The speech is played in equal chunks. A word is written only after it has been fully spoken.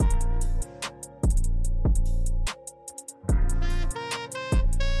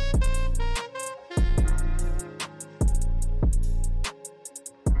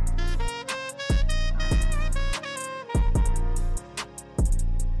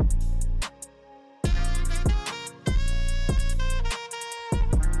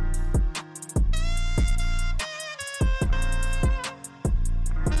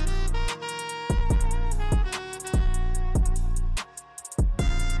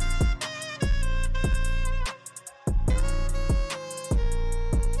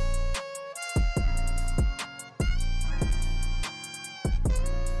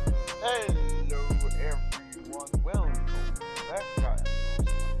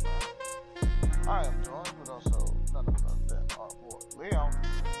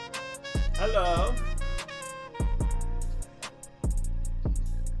Hello.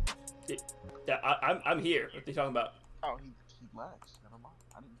 Yeah, I'm here. What are you talking about? Oh, he lags. Never mind.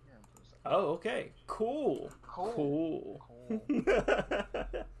 I didn't hear him for a second. Oh, okay. Cool.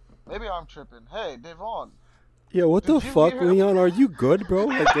 Maybe I'm tripping. Hey, Devon. Yeah, what the fuck, Leon? Are you good, bro?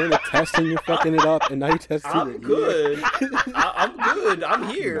 Like, during the test and you're fucking it up, and now you're testing I'm good. I'm good. I'm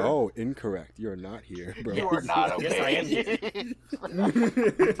here. No, incorrect. You're not here, bro. You are not okay. Yes, I am here.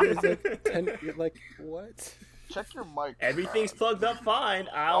 You're like, what? Check your mic. Everything's plugged up fine.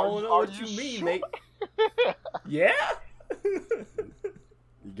 I don't know what you mean, sure? Mate. Yeah? You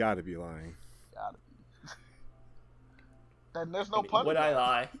gotta be lying. Gotta be. Then there's no pun. Would I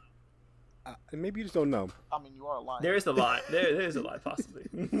lie? Maybe you just don't know. I mean, you are lying. There is a lie. There is a lie, possibly.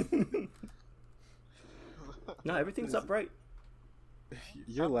 No, everything's upright.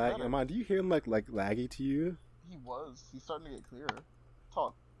 You're lagging. Amon, do you hear him like laggy to you? He was. He's starting to get clearer.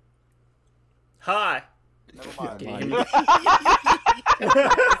 Talk. Hi. Never mind.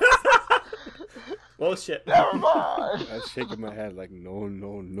 Well, shit. Never mind. I was shaking my head like, no.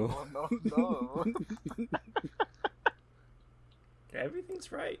 No.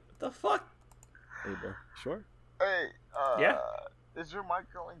 Everything's right. What the fuck? Hey, bro. Sure? Hey, yeah? Is your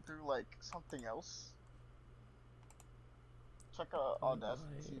mic going through, like, something else? Check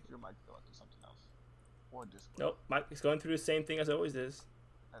Audacity and see if your mic's going through something else. Or Discord. Nope, mic is going through the same thing as it always is.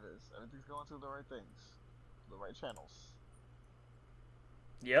 That is. Everything's going through the right things. The right channels.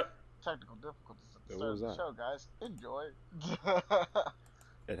 Yep. Technical difficulties at the start of the show, guys. Enjoy.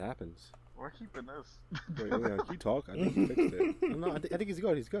 It happens. We're keeping this. Wait, you talk. I think he fixed it. No, I think he's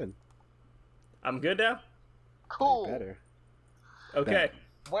good. He's good. I'm good now? Cool. Better. Okay.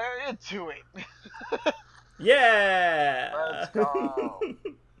 We're into it. Yeah. Let's go.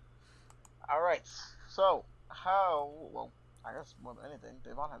 Alright. So, well, I guess more than anything,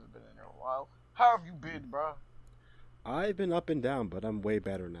 Devon hasn't been in here a while. How have you been, bro? I've been up and down, but I'm way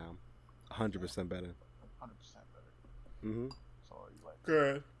better now. 100% better. 100% better. Mm-hmm. So are you like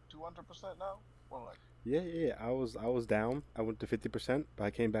Good. 200% now? Or like? Yeah. I was down. I went to 50%, but I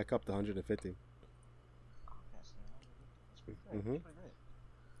came back up to 150. That's pretty great. Mm-hmm. That's pretty great.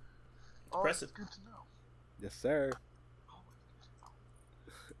 Oh, Impressive. it's good to know. Yes, sir.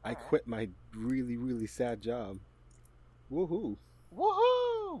 I quit my really, really sad job. Woohoo!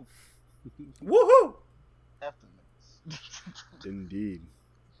 Woohoo! Woohoo! After minutes. Indeed.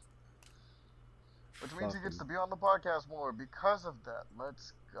 Which means he gets to be on the podcast more because of that.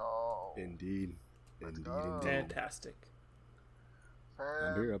 Let's go. Indeed. Indeed. Fantastic.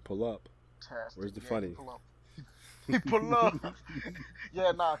 I'm here to pull up. Fantastic. Where's the funny? He pull up.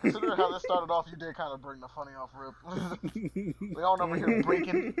 Yeah, nah, considering how this started off, you did kind of bring the funny off rip. We all over here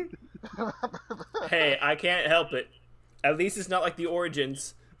breaking. Hey, I can't help it. At least it's not like the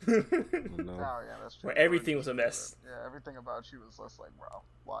Origins. No. Oh, yeah, that's true. Where everything was a mess. Yeah, everything about you was just like, wow,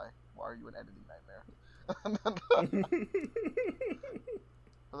 why? Why are you an editing nightmare?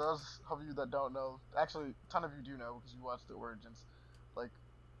 For those of you that don't know, actually, a ton of you do know because you watched the Origins. Like,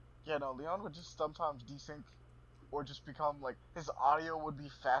 yeah, no, Leon would just sometimes desync or just become, like, his audio would be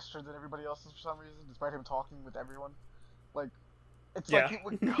faster than everybody else's for some reason, despite him talking with everyone. Like, it's like it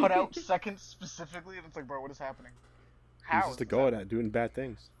would cut out seconds specifically, and it's like, bro, what is happening? How? He's just a go at doing bad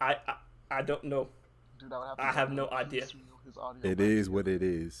things. I don't know. Dude, I have no idea. His audio It is what it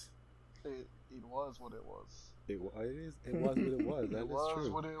is. It was what it was. It was what it was. That It is was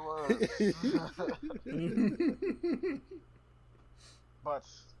true. what it was. But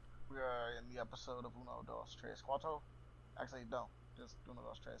we are in the episode of Uno, Dos, Tres, Cuatro. Actually, no, just Uno,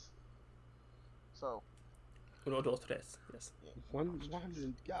 Dos, Tres. So. Uno, dos, tres. Yes. Yeah,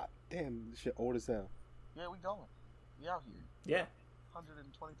 100. God damn, this shit old as hell. Yeah, we going. We out here. Yeah.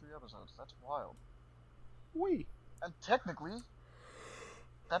 123 episodes. That's wild. Wee. And technically,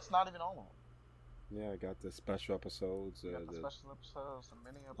 that's not even all of them. Yeah, I got the special episodes. We got the special episodes, the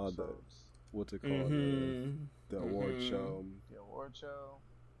mini episodes. What's it called? Mm-hmm. The award show. The award show.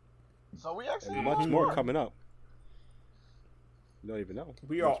 So we actually And much more coming up. You don't even know.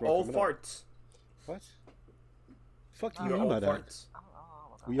 We are all farts. What? Fuck We you are mean all by that? farts. I don't know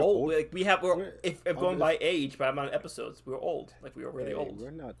about that. We are Old. Like if going this- by age, by amount of episodes, we're old. Like we are really Hey, old.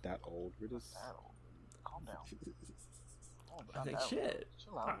 We're not that old. We're just. That old. Calm down. Oh, I think that shit. old.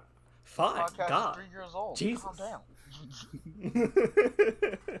 Chill out. Fine. Podcast God. is 3 years old. Jesus. Calm down.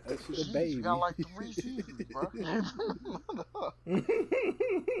 That's just a Jeez, baby. you got like 3 seasons, bro.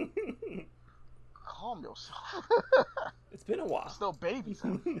 Calm yourself. It's been a while. Still babies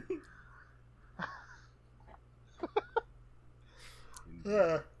out here.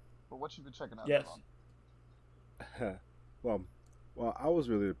 Yeah. But what you been checking out? Yes. Devon? Well, Well, I was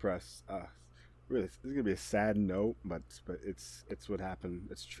really depressed. Really, this is gonna be a sad note, but it's what happened.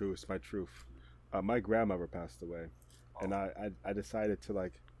 It's true. It's my truth. My grandmother passed away, and I decided to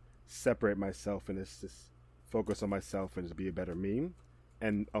like separate myself and just focus on myself and just be a better me.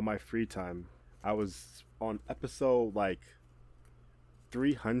 And on my free time, I was on episode like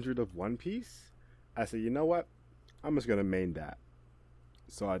 300 of One Piece. I said, you know what? I'm just gonna main that.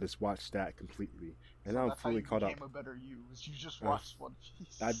 So I just watched that completely, and now I'm fully caught up. A better you, is you just watched One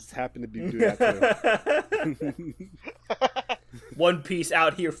Piece. I just happened to be doing that too. One Piece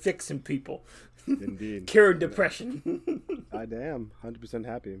out here fixing people. Indeed. Curing depression. I am 100%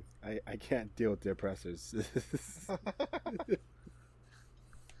 happy. I can't deal with the oppressors.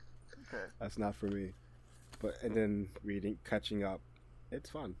 Okay. That's not for me. And then reading, catching up, it's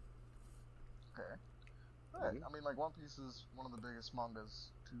fun. Okay. Right. I mean, like, One Piece is one of the biggest mangas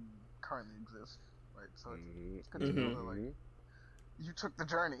to currently exist, right? So it's good to know that, like, you took the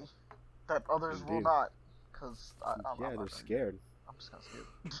journey that others will not, because they're scared. I'm just kind of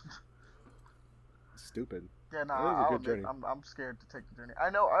scared. Stupid. Yeah, I'm scared to take the journey. I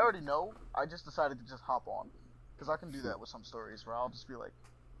already know. I just decided to just hop on, because I can do that with some stories where I'll just be like,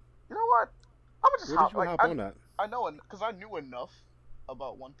 you know what? I'm gonna just hop. Where did you hop on that? I know, because I knew enough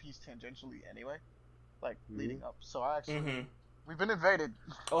about One Piece tangentially anyway, like leading up. So I actually, we've been invaded.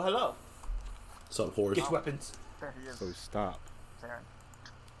 Oh, hello. What's up, horse? Get weapons. There he is. So stop. Aaron.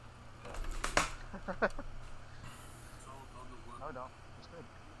 No, we don't. It's good.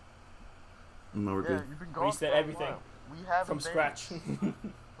 No, we're good. You've been gone Reset for a everything. while. We have From invaded. scratch.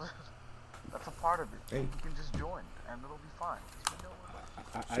 That's a part of it. Hey. You can just join, and it'll be fine. We know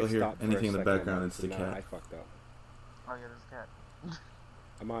I So here, stopped for anything a in the second, background, and it's the now cat. I fucked up. Oh yeah, there's a cat.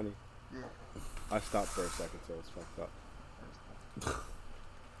 Amani. Yeah. I stopped for a second, so it's fucked up.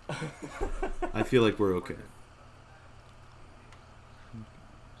 I feel like we're okay.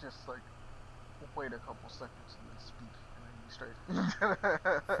 Just like wait a couple seconds and then speak, and then be straight.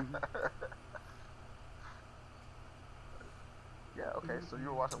 Yeah. Okay. So you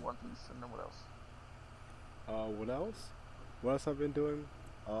were watching One Piece, and then what else? What else? What else I've been doing?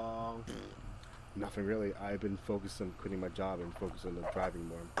 Nothing really. I've been focused on quitting my job and focused on the driving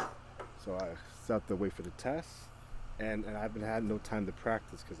more. So I still have to wait for the tests, and I haven't had no time to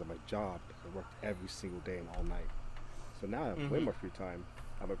practice because of my job. I worked every single day and all night. So now I have way more free time.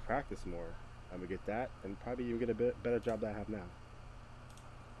 I'm gonna practice more. I'm gonna get that, and probably even get a better job that I have now.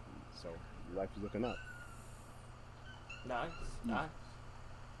 So life is looking up. Nice.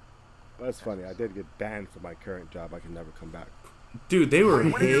 But it's funny. I did get banned from my current job. I can never come back. Dude, they were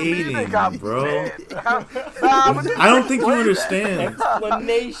What do you mean they hating, got bro. banned? I don't think you understand.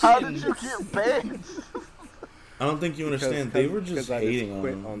 Explanation. How did you get banned? I don't think you understand. They were just hating I on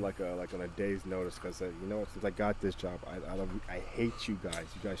quit them. on on a day's notice because you know what? Since I got this job, I hate you guys.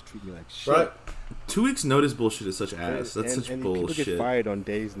 You guys treat me like shit. Right. 2 weeks notice bullshit is such ass. That's such and bullshit. People get fired on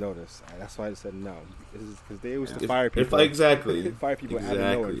days notice. That's why I said no. Because they used to fire people. Exactly. Fire people out of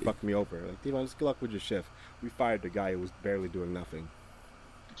nowhere and fuck me over. Like, Devon, just good luck with your shift. We fired the guy who was barely doing nothing.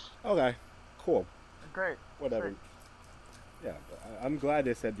 Okay, cool. Great. Whatever. Great. Yeah, I'm glad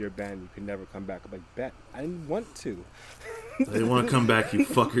they said you're banned. You can never come back. I'm like, bet. I didn't want to. They didn't want to come back, you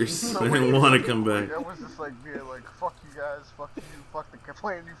fuckers. They didn't want to come back. That was just like being like, fuck you guys, fuck you, fuck the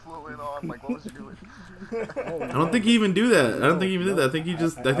plane you flew in on. Like, what was you doing? I don't think he even do that. I don't think he even did that. I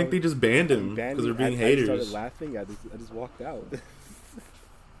think they just banned him because they're being haters. I started laughing. I just walked out.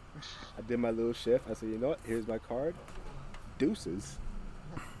 I did my little shift. I said, you know what? Here's my card. Deuces.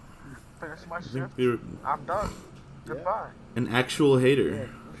 Finish my I think shift. they're I'm done. Goodbye. an actual hater.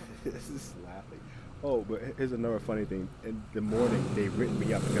 This is laughing. Oh, but here's another funny thing. In the morning, they written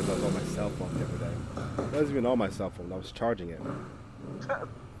me up because I was on my cell phone the other day. I wasn't even on my cell phone. I was charging it.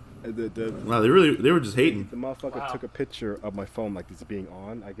 Wow, they were just hating. The motherfucker took a picture of my phone like it's being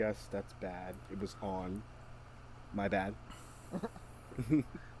on. I guess that's bad. It was on. My bad.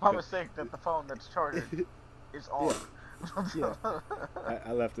 My mistake that the phone that's charged is on. Yeah.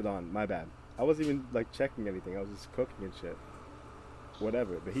 I left it on. My bad. I wasn't even like checking anything. I was just cooking and shit.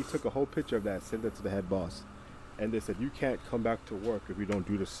 Whatever. But he took a whole picture of that, sent it to the head boss, and they said, "You can't come back to work if you don't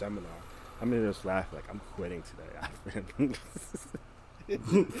do the seminar." I'm gonna just laugh like I'm quitting today.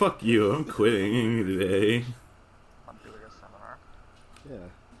 Fuck you! I'm quitting today. I'm doing a seminar. Yeah.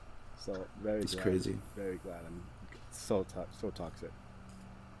 So very. It's glad. crazy. Very glad. I'm so toxic.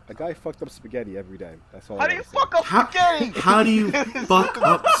 A guy fucked up spaghetti every day. That's all. How do you fuck up spaghetti? How do you fuck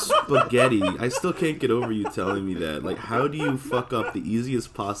up spaghetti? I still can't get over you telling me that. Like, how do you fuck up the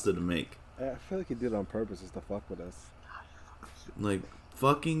easiest pasta to make? I feel like he did it on purpose just to fuck with us. Like,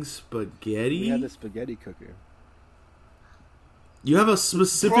 fucking spaghetti? We had a spaghetti cooker. You have a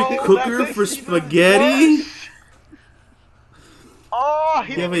specific Bro, cooker that's for it, he doesn't- spaghetti? what? Oh,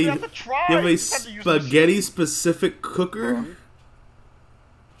 he You have didn't a have to try. you have He a just had to use spaghetti machine. specific cooker?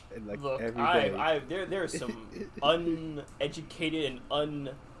 And like Look, every day. there are some uneducated and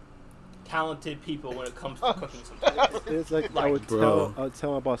untalented people when it comes to cooking sometimes. It's like I would tell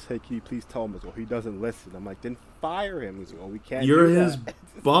my boss, hey, can you please tell him? Well, he doesn't listen. I'm like, then fire him. He's like, well, we can't. You're do his that.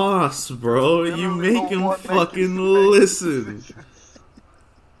 boss, bro. You Literally make the him one fucking making listen.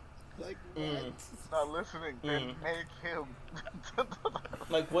 Like, Not listening. Then make him.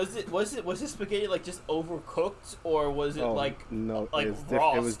 Like, was the spaghetti like just overcooked, or was it like no, like it was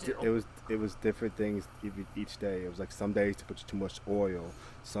raw? it was different things each day. It was like some days he put too much oil,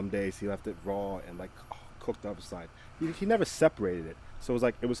 some days he left it raw and like cooked the other side. He never separated it, so it was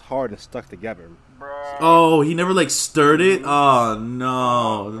like it was hard and stuck together. Bruh. Oh, he never like stirred it. Oh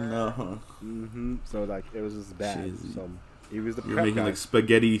no. So like it was just bad. Jeez. So he was the You're prep making guy. like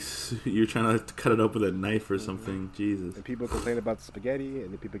spaghetti. You're trying to cut it up with a knife or something. Jesus. And people complain about the spaghetti,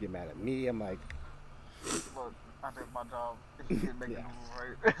 and then people get mad at me. I'm like, Look, I did my job. If you didn't make it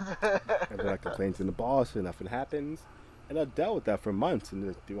right. and then I complain to the boss, and nothing happens. And I dealt with that for months,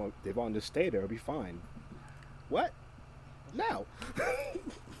 and they want to stay there. It'll be fine. What? No.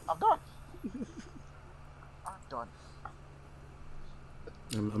 I'm done. I'm done.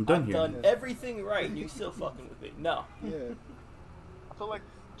 I'm done here. Done everything right, and you still fucking with me. No. Yeah. I feel like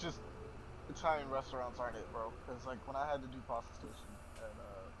just Italian restaurants aren't it, bro. Because like when I had to do pasta station at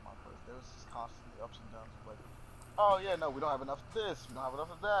my place, there was just constantly ups and downs of like, oh yeah, no, we don't have enough of this, we don't have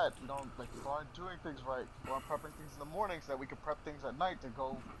enough of that, we don't like people aren't doing things right. People aren't prepping things in the morning so that we can prep things at night to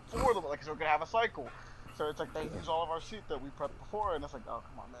go for them, like so we're gonna have a cycle. So it's like they use all of our shit that we prepped before, and it's like, oh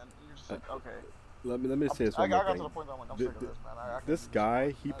come on, man, and you're just like, okay. Let me say this I one more got thing. to the point that I'm like, I'm sick of this, man. I This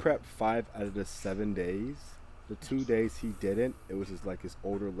guy, he prepped 5 out of the 7 days. The 2 days he didn't, it was just like his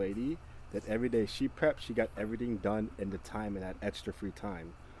older lady that every day she prepped, she got everything done in the time and had extra free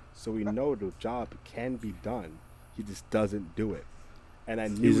time. So we know the job can be done. He just doesn't do it. And I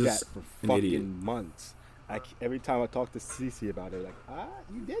knew He's that just for an fucking idiot. months. Every time I talk to Cece about it, like,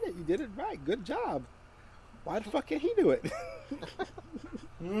 you did it right, good job. Why the fuck can't he do it?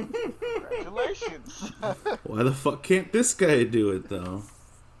 Congratulations. Why the fuck can't this guy do it though?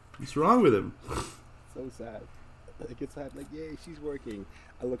 What's wrong with him? So sad. It gets sad. Like, yay, she's working.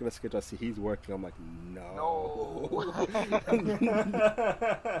 I look at the schedule. I see he's working. I'm like, no.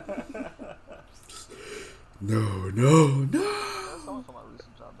 No. That's some of my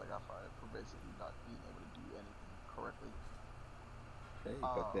recent jobs I got fired for basically not being able to do anything correctly. Hey,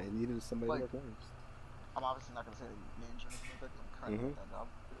 but they needed somebody like, to work more. I'm obviously not gonna say names or anything like that 'cause I'm currently at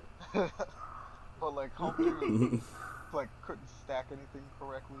that job. But like, home dude, like couldn't stack anything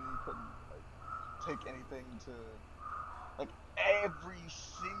correctly. Couldn't like take anything to like every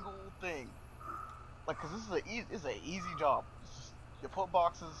single thing. Like, cause this is an easy job. It's just, you put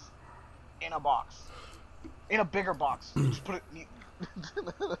boxes in a box, in a bigger box. You just put it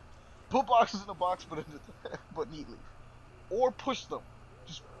neatly. Put boxes in a box, but neatly, or push them.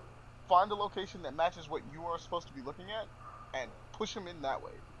 Just find a location that matches what you are supposed to be looking at, and push them in that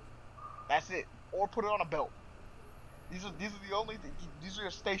way. That's it. Or put it on a belt. These are the only these are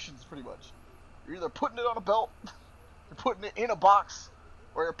your stations pretty much. You're either putting it on a belt, you're putting it in a box,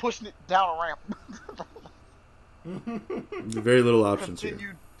 or you're pushing it down a ramp. Very little options here.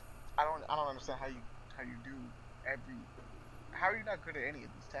 I don't understand how you do how are you not good at any of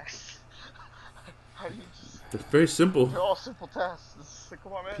these tasks? How do you just It's very simple. they're all simple tasks. It's like,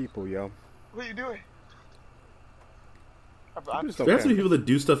 come on, man. People, yo. What are you doing? Just There have to be okay. people that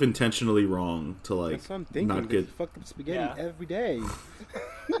do stuff intentionally wrong to like That's what I'm thinking. not They get. fucked up spaghetti Yeah. every day.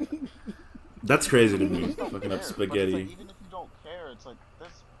 That's crazy to me. just don't Fucking care. up But spaghetti. it's like, even if you don't care, it's like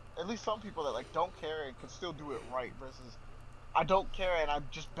there's at least some people that like don't care and can still do it right. Versus, I don't care and I'm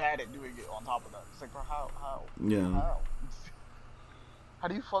just bad at doing it. On top of that, it's like, bro, how? Yeah. How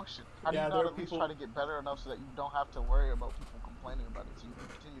do you function? How do Yeah, you there not are at least people- try to get better enough so that you don't have to worry about people complaining about it, so you can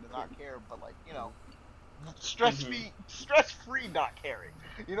continue to not care, but like, you know, stress-free not caring.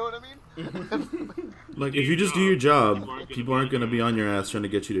 You know what I mean? Like if you just do your job, people aren't gonna be on your ass trying to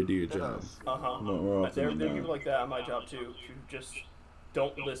get you to do your job. More often There than are not. people like that on my job too, who just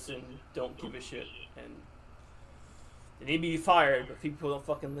don't listen, don't give a shit, and they need to be fired, but people don't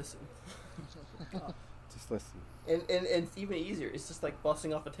fucking listen. Just listen. And it's even easier. It's just like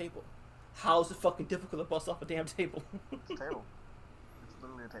busting off a table. How is it fucking difficult to bust off a damn table? It's a table. It's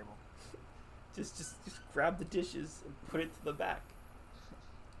literally a table. just grab the dishes and put it to the back.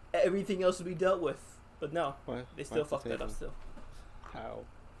 Everything else will be dealt with. But no, Why- they still why's the fuck that up table? still. How?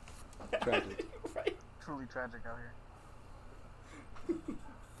 Tragic. Right? Truly tragic out here.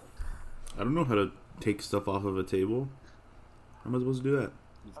 I don't know how to take stuff off of a table. How am I supposed to do that?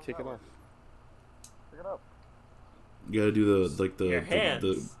 Just kick it off. Pick it up. You gotta do Your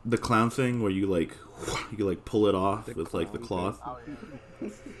hands. the clown thing where you pull it off with like the cloth. Oh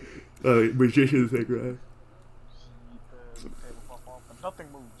yeah. Magician thing, right? The table fall off, and nothing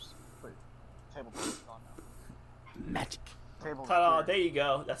moves. Wait, table is gone now. Magic. Table. Ta-da, there you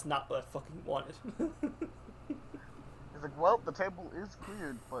go. That's not what I fucking wanted. He's like, well, the table is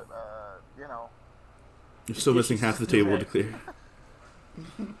cleared, but you know. You're still missing half the table to clear.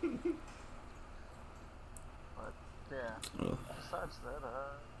 But yeah. Oh. Besides that,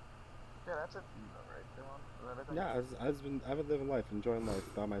 yeah, that's it for you, though, right? Is that it? Yeah, I've been living life, enjoying life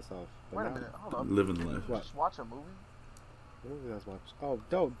by myself. But Wait a now- minute, hold up. Living Didn't life. you What? just watch a movie? What movie I was watching? Oh,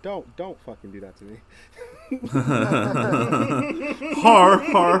 don't fucking do that to me. Har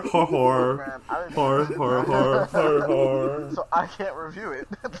har har har. Man, I didn't Har har har har har. so I can't review it.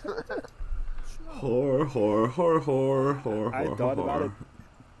 Har har har har har. I thought about it.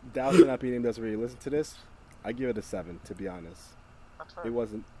 Dallas and Happy Name doesn't really listen to this. I give it a 7, to be honest. That's fair. It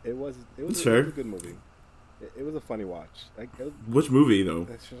was It's a fair. good movie. It was a funny watch. Like, Which movie though?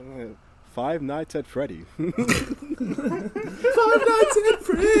 Five Nights at Freddy. Five Nights at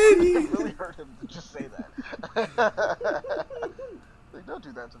Freddy. It really hurt him to just say that. Like, don't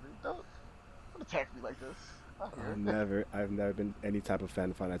do that to me. Don't attack me like this. I've never been any type of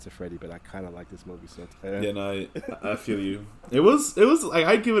fan of Five Nights at Freddy, but I kind of like this movie. So Yeah, no, I feel you. It was like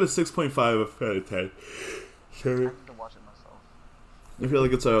I'd give it a 6.5 out of 10. I Sure. need to watch it myself. I feel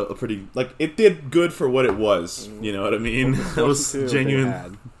like it's a pretty like it did good for what it was. You know what I mean? It was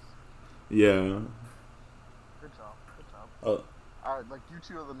genuine. Yeah. Good job. Oh. Like, you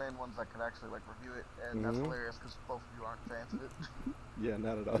two are the main ones that could actually, like, review it, and that's hilarious because both of you aren't fans of it. Yeah,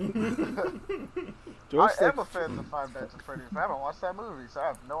 not at all. I am a fan of Five Nights at Freddy's, but I haven't watched that movie, so I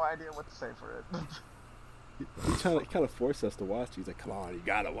have no idea what to say for it. He kind of forced us to watch. He's like, "Come on, you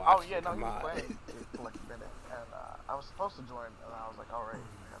gotta watch." Oh, yeah, no, come he was on. playing it for, like, a minute, and I was supposed to join, and I was like, alright, I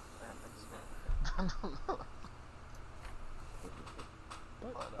have things to do.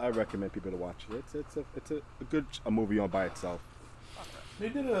 I recommend people to watch it. It's a good movie on by itself. They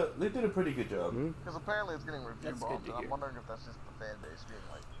did a pretty good job. Because apparently it's getting review That's bombed, good to and I'm hear. wondering if that's just the fan base being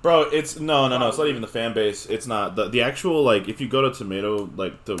like, Bro, it's no, it's not even the fan base. It's not the actual like if you go to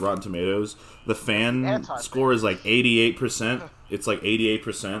the Rotten Tomatoes, the fan Anti-fan. score is like 88%. It's like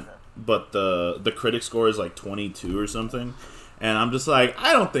 88%, but the critic score is like 22 or something. And I'm just like,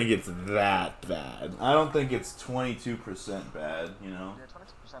 I don't think it's that bad. I don't think it's 22% bad. You know? yeah,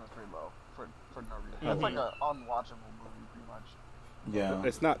 22% is pretty low for no reason. That's like an unwatchable movie, pretty much. Yeah.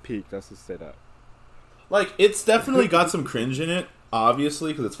 It's not peak. Let's just say that. Like it's definitely got some cringe in it.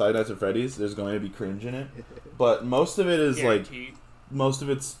 Obviously, because it's Five Nights at Freddy's, there's going to be cringe in it. But most of it is Guaranteed.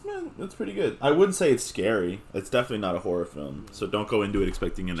 it's pretty good. I wouldn't say it's scary. It's definitely not a horror film. So don't go into it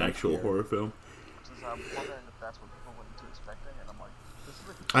expecting an actual horror film. Which is, I'm wondering if that's what people went into expecting, and I'm like, this is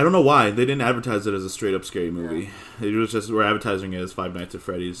like, I don't know why they didn't advertise it as a straight up scary movie. They were advertising it as Five Nights at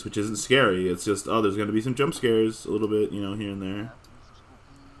Freddy's, which isn't scary. It's just there's going to be some jump scares a little bit, here and there. some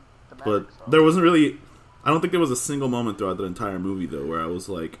spooky But thematic stuff. there wasn't really. I don't think there was a single moment throughout the entire movie though where I was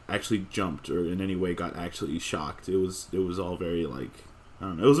like actually jumped or in any way got actually shocked. It was all very like I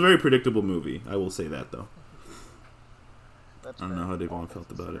don't know. It was a very predictable movie. I will say that though. That's I don't fair. know how Devon All felt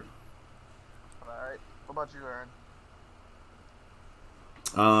things about it. considered. Alright, what about you, Aaron?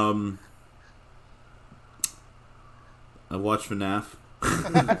 I watched FNAF.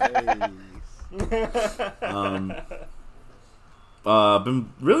 I haven't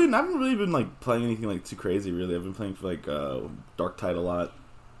really been like playing anything like too crazy. Really, I've been playing for like Dark Tide a lot.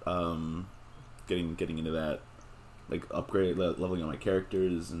 Getting into that, like leveling up my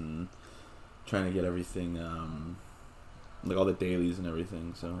characters and trying to get everything, like all the dailies and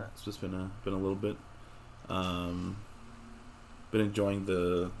everything. So it's just been a little bit. Been enjoying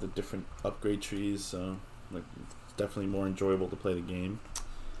the different upgrade trees. So like it's definitely more enjoyable to play the game.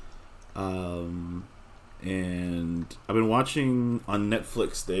 And I've been watching on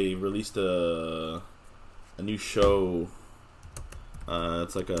Netflix. They released a new show.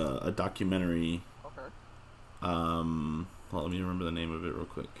 It's like a documentary. Okay. Well, let me remember the name of it real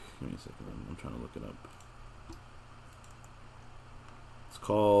quick. Give me a second. I'm trying to look it up. It's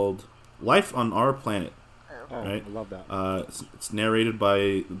called Life on Our Planet. Hey, okay. Oh, Right. I love that. It's narrated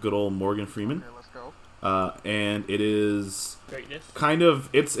by good old Morgan Freeman. Okay, let's go. And it is Greatness. kind of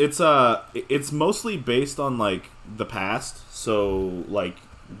it's mostly based on like the past, so like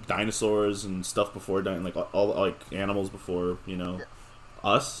dinosaurs and stuff before like all like animals before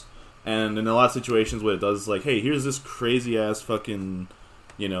us, And in a lot of situations, what it does is like, hey, here's this crazy ass fucking,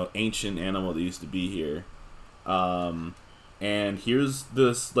 ancient animal that used to be here. And here's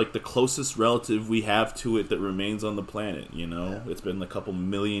this, like, the closest relative we have to it that remains on the planet, It's been a couple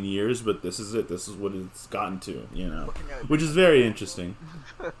million years, but this is it. This is what it's gotten to, Which is very interesting.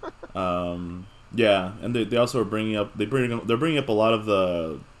 Yeah, and they also are bringing up... They're bringing up a lot of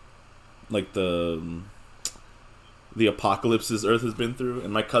the... Like, the apocalypses Earth has been through.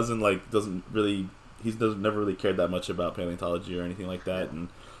 And my cousin, like, doesn't really... never really cared that much about paleontology or anything like that, and...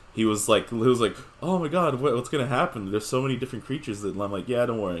 He was like, oh my god, what's gonna happen? There's so many different creatures that I'm like, yeah,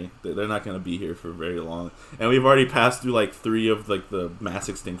 don't worry, they're not gonna be here for very long. And we've already passed through like 3 of like the mass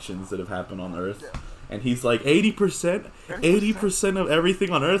extinctions that have happened on Earth. Yeah. And he's like 80% of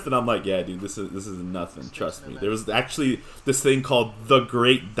everything on Earth, and I'm like, yeah, dude, this is nothing. Trust me. There was actually this thing called the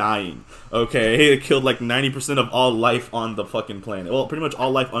Great Dying. Okay, it killed like 90% of all life on the fucking planet. Well, pretty much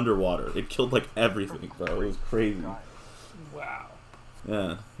all life underwater. It killed like everything, bro. It was crazy. Wow.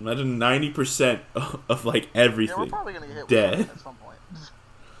 Yeah, imagine 90% of like everything we're probably gonna get hit dead. With at some point.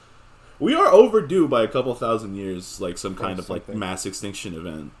 We are overdue by a couple thousand years, like some kind of like mass extinction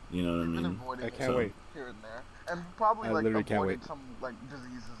event. You know what I mean? I can't wait. Here and there, and probably I like literally can't avoiding wait. some like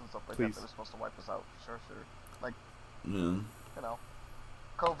diseases and stuff like Please. that are supposed to wipe us out. Sure. Like, Yeah.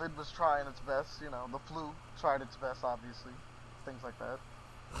 COVID was trying its best. The flu tried its best, obviously. Things like that.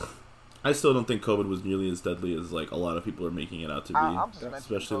 I still don't think COVID was nearly as deadly as like a lot of people are making it out to be, I'm just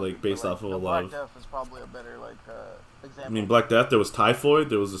especially COVID, like based off of a lot of. Black Death is probably a better example. I mean, Black Death. There was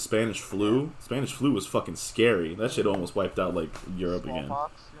typhoid. There was the Spanish flu. Yeah. Spanish flu was fucking scary. That shit almost wiped out like Europe again.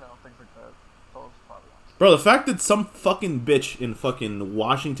 Smallpox, things like that. Those probably. Bro, the fact that some fucking bitch in fucking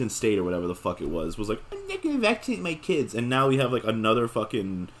Washington State or whatever the fuck it was like, I'm not gonna vaccinate my kids, and now we have like another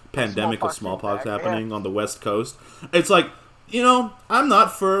fucking pandemic of smallpox happening on the West Coast. It's like. I'm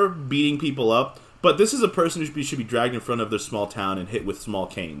not for beating people up, but this is a person who should be dragged in front of their small town and hit with small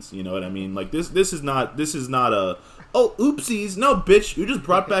canes. You know what I mean? Like this is not a oopsies. No, bitch, you just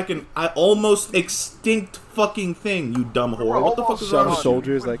brought back an almost extinct fucking thing. You dumb whore. What the fuck is wrong with you?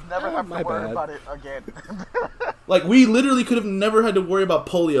 Soldiers like never have my to worry bad. about it again. Like we literally could have never had to worry about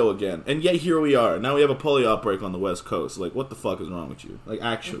polio again, and yet here we are. Now we have a polio outbreak on the West Coast. Like what the fuck is wrong with you? Like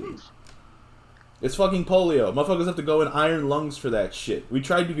actually. It's fucking polio. Motherfuckers have to go in iron lungs for that shit. We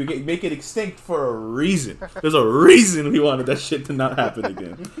tried to make it extinct for a reason. There's a reason we wanted that shit to not happen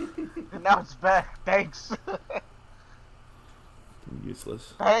again. And now it's back. Thanks.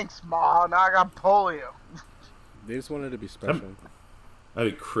 Useless. Thanks, Ma. Now I got polio. They just wanted to be special.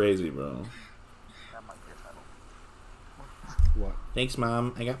 That'd be crazy, bro. That might be a title. What? Thanks,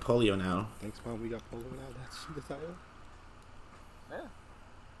 Mom. I got polio now. Thanks, Mom. We got polo now. That's the title. Yeah.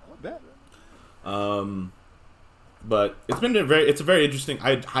 Bet. But it's a very interesting.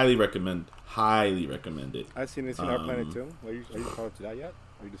 I'd highly recommend it. I've seen Our Planet too. Are you caught up to that yet?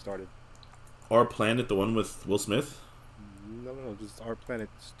 Or you just started? Our Planet, the one with Will Smith? No, just Our Planet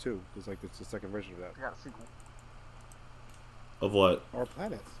 2. It's like it's the second version of that. We got a sequel. Of what? Our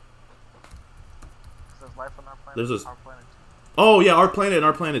Planet. It says Life on Our Planet. There's Our Planet 2. Oh yeah, Our Planet and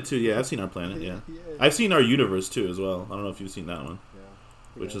Our Planet 2. Yeah, I've seen Our Planet. Yeah, I've seen Our Universe too as well. I don't know if you've seen that one. Yeah.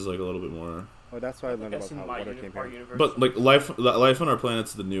 Which is like a little bit more. Oh, that's why I learned about how water came here. But like Life on Our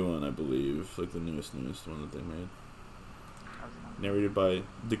Planet's the new one, I believe. Like the newest one that they made. Narrated by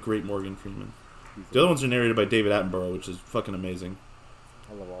the great Morgan Freeman. The other ones are narrated by David Attenborough, which is fucking amazing.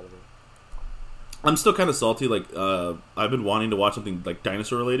 I love all of it. I'm still kind of salty. Like I've been wanting to watch something like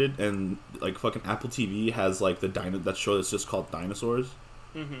dinosaur related, and like fucking Apple TV has like that show that's just called Dinosaurs.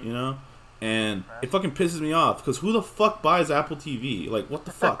 Mm-hmm. You know. And it fucking pisses me off because who the fuck buys Apple TV? Like, what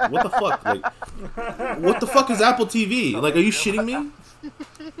the fuck? What the fuck? Like, what the fuck is Apple TV? Like, are you shitting me?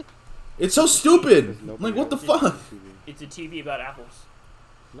 It's so stupid. Like, what the fuck? It's a TV about apples.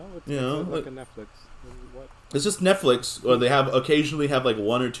 No, it's like a Netflix. What? It's just Netflix, or they occasionally have like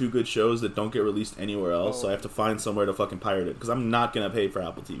 1 or 2 good shows that don't get released anywhere else. So I have to find somewhere to fucking pirate it because I'm not gonna pay for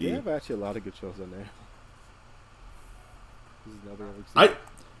Apple TV. They have actually a lot of good shows on there. This is another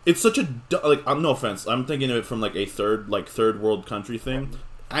It's such a I'm no offense. I'm thinking of it from like a third world country thing.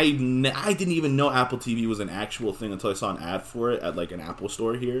 I didn't even know Apple TV was an actual thing until I saw an ad for it at like an Apple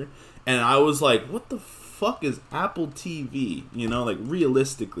store here, and I was like, "What the fuck is Apple TV?" You know, like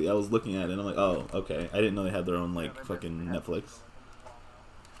realistically, I was looking at it and I'm like, "Oh, okay." I didn't know they had their own like fucking Netflix.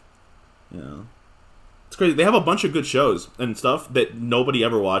 You know, it's crazy. They have a bunch of good shows and stuff that nobody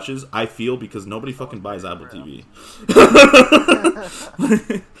ever watches. I feel because nobody fucking buys Apple TV.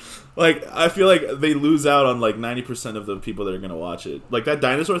 Like, I feel like they lose out on, like, 90% of the people that are going to watch it. Like, that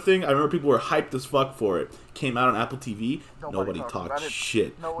dinosaur thing, I remember people were hyped as fuck for it. Came out on Apple TV, nobody talked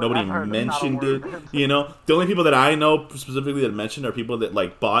shit. Nobody mentioned it, you know? The only people that I know specifically that mentioned are people that,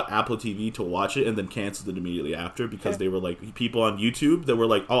 like, bought Apple TV to watch it and then canceled it immediately after because they were, like, people on YouTube that were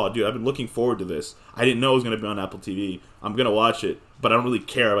like, oh, dude, I've been looking forward to this. I didn't know it was going to be on Apple TV. I'm going to watch it, but I don't really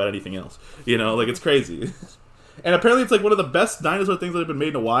care about anything else. You know? Like, it's crazy. And apparently it's like one of the best dinosaur things that have been made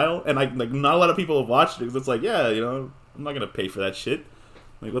in a while, and like not a lot of people have watched it because it's like, yeah, you know, I'm not gonna pay for that shit.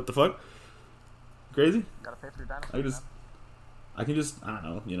 Like, what the fuck? Crazy? Gotta pay for your dinosaur. I can just, I don't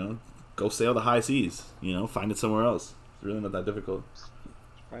know, you know, go sail the high seas. You know, find it somewhere else. It's really not that difficult.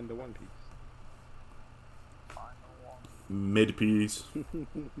 Find the One Piece. Mid piece.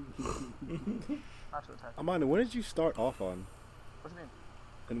 Amanda, when did you start off on? What do you mean?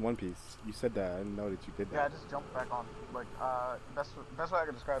 In One Piece, you said that. I didn't know that you did that. Yeah, I just jumped back on. Like, best way I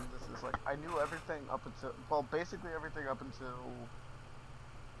can describe this is like I knew everything up until, well, basically everything up until,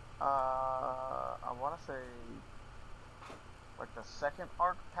 I want to say, like the second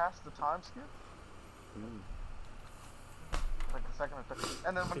arc past the time skip. Like the second or third.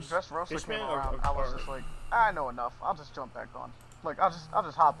 And then when Dressrosa came around, I was just like, I know enough. I'll just jump back on. Like, I'll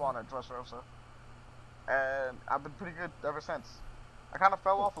just hop on at Dressrosa, and I've been pretty good ever since. I kind of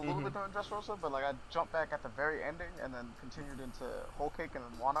fell off a little bit during Dressrosa, but like I jumped back at the very ending and then continued into Whole Cake and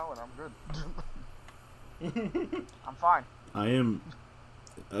then Wano, and I'm good. I'm fine.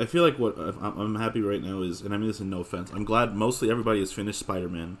 I feel like what I'm happy right now is, and I mean this in no offense, I'm glad mostly everybody has finished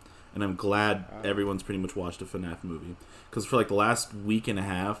Spider-Man, and I'm glad everyone's pretty much watched a FNAF movie. Because for like the last week and a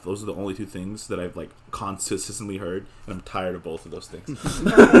half, those are the only two things that I've like consistently heard, and I'm tired of both of those things.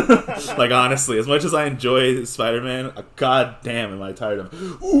 Like, honestly, as much as I enjoy Spider-Man, god damn am I tired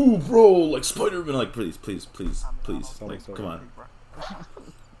of, ooh bro, like Spider-Man, like please, like come on.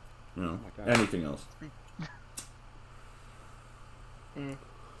 You know, anything else.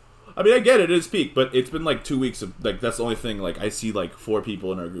 I mean, I get it, it's peak, but it's been like 2 weeks of, like, that's the only thing, like, I see, like, 4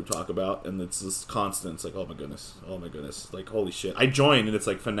 people in our group talk about, and it's just constant. It's like, oh my goodness, like, holy shit. I joined, and it's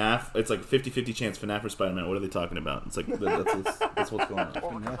like FNAF, it's like 50-50 chance FNAF or Spider-Man, what are they talking about? It's like, that's what's going on.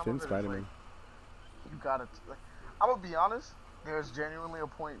 FNAF and Spider-Man. Like, you gotta, like, I'm gonna be honest, there's genuinely a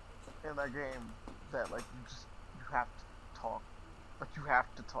point in that game that, like, you have to talk. Like, you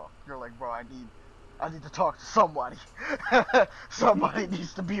have to talk. You're like, bro, I need to talk to somebody. Somebody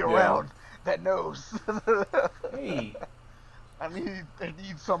needs to be around that knows. Hey. I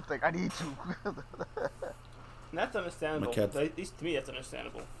need something. I need to. And that's understandable. At least to me, that's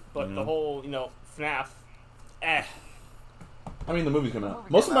understandable. But the whole, FNAF, I mean, the movie's coming out.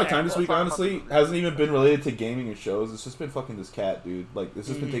 Most of my time this week, honestly, hasn't even been related to gaming or shows. It's just been fucking this cat, dude. Like, it's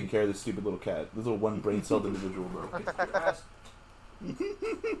just been taking care of this stupid little cat. This little one brain-celled individual, bro.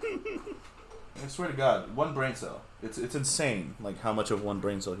 I swear to God, one brain cell. It's insane, like, how much of one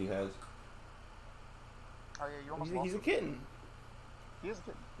brain cell he has. Oh yeah, you almost he's a kitten. He is a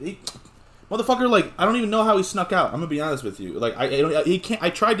kitten. Motherfucker, like, I don't even know how he snuck out. I'm gonna be honest with you. Like, he can't.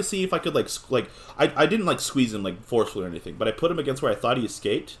 I tried to see if I could, like, I didn't, like, squeeze him, like, forcefully or anything, but I put him against where I thought he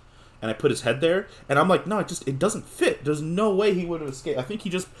escaped, and I put his head there, and I'm like, no, it doesn't fit. There's no way he would have escaped. I think he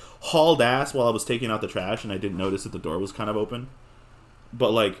just hauled ass while I was taking out the trash, and I didn't notice that the door was kind of open.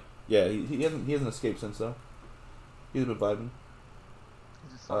 But, like, yeah, he hasn't escaped since, though. He's been vibing.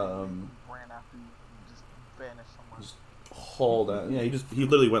 He just ran after you and just vanished somewhere. Just hauled out. Yeah, he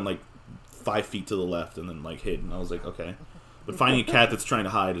literally went like 5 feet to the left and then like hid, and I was like, okay. But finding a cat that's trying to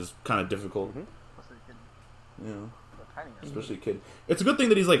hide is kind of difficult. Yeah. Especially a kid. It's a good thing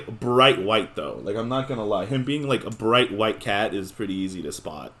that he's like bright white though. Like, I'm not gonna lie, him being like a bright white cat is pretty easy to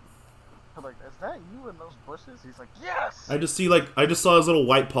spot. I'm like, is that you in those bushes? He's like, yes! I just saw his little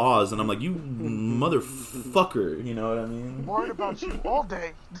white paws, and I'm like, you motherfucker, you know what I mean? I'm worried about you all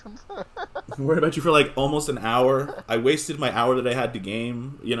day. I'm worried about you for like almost an hour. I wasted my hour that I had to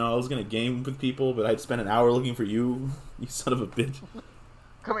game. You know, I was gonna game with people, but I'd spent an hour looking for you, you son of a bitch.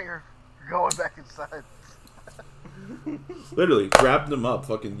 Come here. You're going back inside. Literally, grabbed him up,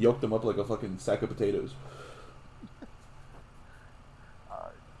 fucking yoked him up like a fucking sack of potatoes.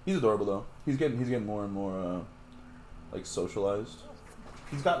 He's adorable though. He's getting more and more like socialized.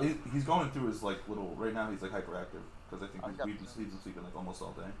 He's going through his like little, right now he's like hyperactive because I think he's been sleeping like almost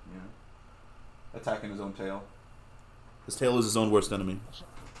all day. You know, attacking his own tail. His tail is his own worst enemy.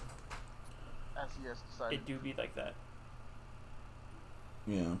 As he has decided. It do be like that.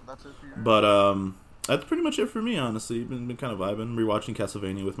 Yeah. That's it for you. But that's pretty much it for me, honestly. Been kind of vibing, rewatching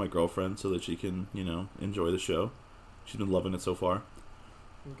Castlevania with my girlfriend so that she can, enjoy the show. She's been loving it so far.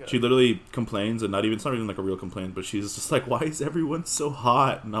 Okay. She literally complains, and it's not even like a real complaint, but she's just like, why is everyone so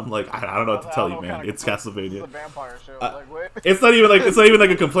hot? And I'm like, I don't know what to tell you, man. It's Castlevania. It's a vampire show. Like, wait. It's not even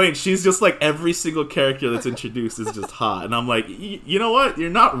like a complaint. She's just like, every single character that's introduced is just hot, and I'm like, you know what? You're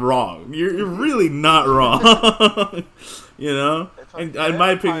not wrong. You're really not wrong. You know? And in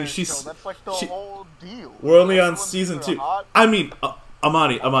my opinion, that's like the whole deal. We're only on season 2. I mean,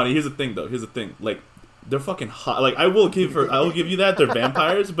 Amani, here's the thing, though. Like, they're fucking hot. Like, I will give you that. They're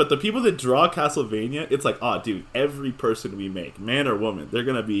vampires, but the people that draw Castlevania, it's like, oh, dude, every person we make, man or woman, they're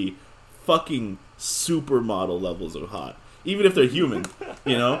gonna be fucking supermodel levels of hot. Even if they're human,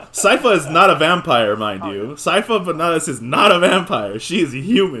 you know? Sypha is not a vampire, mind you. Sypha Bananas is not a vampire. She is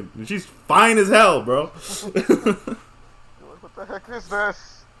human. And she's fine as hell, bro. What the heck is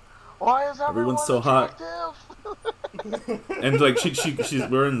this? Why is everyone's so hot? And like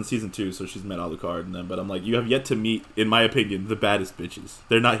we're in season 2, so she's met Alucard and them. But I'm like, you have yet to meet, in my opinion, the baddest bitches.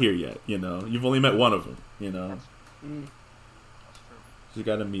 They're not here yet. You know, you've only met one of them. You know, she's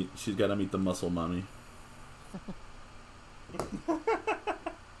got to meet the muscle mommy.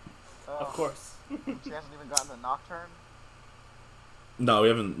 Of course. She hasn't even gotten the Nocturne. No, we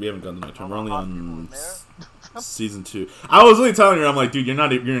haven't gotten the Nocturne. We're only on season 2. I was really telling her, I'm like, dude,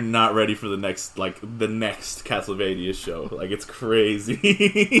 you're not ready for the next Castlevania show. Like, it's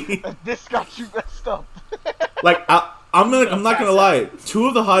crazy. This got you messed up. Like, I'm not gonna lie. 2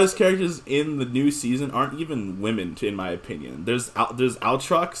 of the hottest characters in the new season aren't even women, in my opinion. There's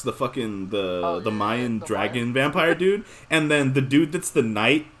Aaltrox, the Mayan dragon vampire dude, and then the dude that's the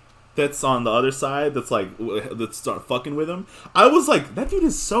knight. That's on the other side. That's start fucking with him. I was like, that dude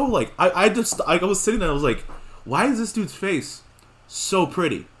is so like. I was sitting there. I was like, why is this dude's face so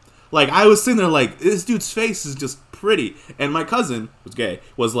pretty? Like, I was sitting there like, this dude's face is just pretty. And my cousin, who's gay,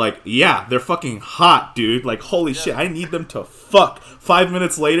 was like, yeah, they're fucking hot, dude. Like, holy shit, I need them to fuck. 5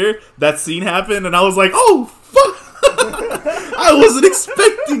 minutes later, that scene happened, and I was like, oh fuck. I wasn't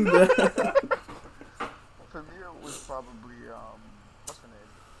expecting that. For me, it was probably what's her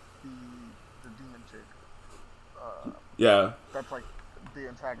name? The demon chick. Yeah. That's like the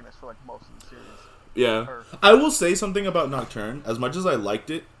antagonist for like most of the series. Yeah. I will say something about Nocturne. As much as I liked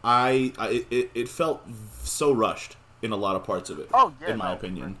it, it felt so rushed in a lot of parts of it. Oh yeah, in my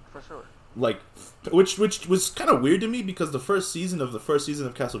opinion, for sure. Like, which was kind of weird to me because the first season of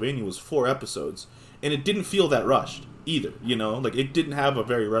Castlevania was 4 episodes, and it didn't feel that rushed either. You know, like it didn't have a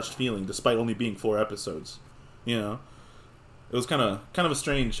very rushed feeling despite only being 4 episodes. You know, it was kind of a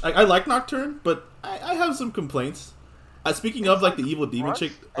strange. I like Nocturne, but I have some complaints. Speaking of like the evil demon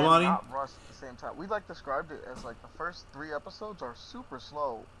chick, Amani. Same time, we like described it as like the first 3 episodes are super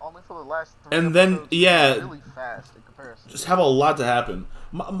slow, only for the last 3 and episodes then really fast in comparison. Just have a lot to happen.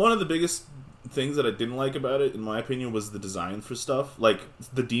 One of the biggest things that I didn't like about it, in my opinion, was the design for stuff. Like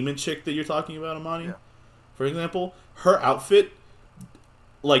the demon chick that you're talking about, Amani, for example, her outfit.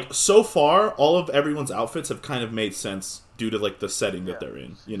 Like, so far, all of everyone's outfits have kind of made sense due to like the setting that they're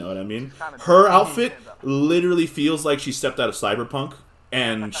in. You know what I mean? Her outfit literally feels like she stepped out of Cyberpunk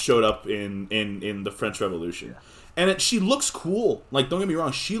and showed up in the French Revolution. And she looks cool. Like, don't get me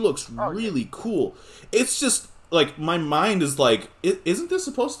wrong, she looks really cool. It's just, like, my mind is like, isn't this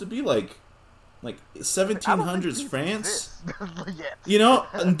supposed to be, like 1700s France? You know,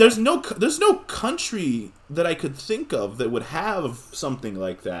 there's no country that I could think of that would have something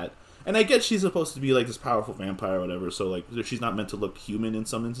like that. And I get she's supposed to be, like, this powerful vampire or whatever, so, like, she's not meant to look human in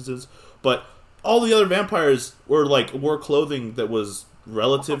some instances. But all the other vampires wore clothing that was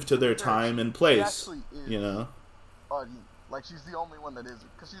relative to their time and place, you know. Like, she's the only one that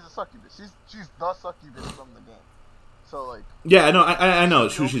isn't, because she's a succubus. She's the succubus from the game. So like, yeah, I know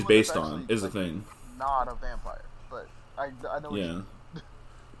who she's based on is the thing. Not a vampire, but I know. Yeah,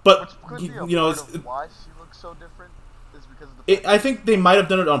 but you know, why she looks so different is because of the. I think they might have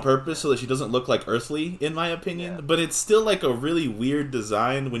done it on purpose so that she doesn't look like earthly, in my opinion. Yeah. But it's still like a really weird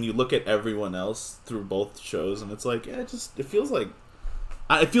design when you look at everyone else through both shows, and it's like, it feels like.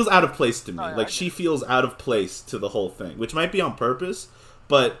 It feels out of place to me. Like, she feels out of place to the whole thing, which might be on purpose,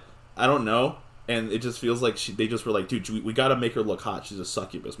 but I don't know. And it just feels like they just were like, dude, we gotta make her look hot. She's a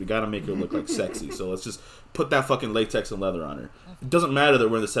succubus. We gotta make her look like sexy. So let's just put that fucking latex and leather on her. It doesn't matter that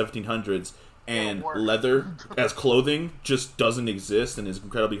we're in the 1700s and leather as clothing just doesn't exist and is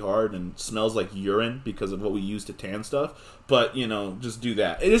incredibly hard and smells like urine because of what we use to tan stuff. But, you know, just do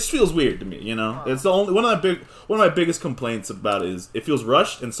that. It just feels weird to me, you know. It's the only one of my biggest complaints about it is it feels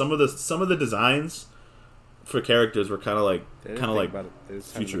rushed, and some of the designs for characters were kind of like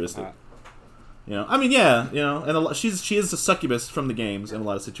futuristic. You know, I mean, yeah, you know, and she is a succubus from the games in a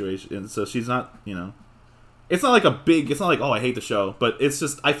lot of situations, so she's not, you know, It's not like a big. It's not like, oh, I hate the show, but it's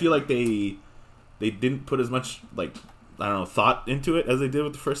just I feel like they didn't put as much like I don't know thought into it as they did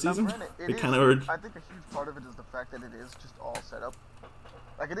with the first season. Granted, They kind of were. I think a huge part of it is the fact that it is just all set up.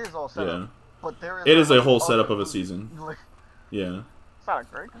 Like it is all set up, but there is. It is a whole setup of a season. Like, yeah. it's not a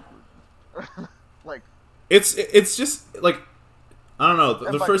great conclusion. Like it's just like I don't know.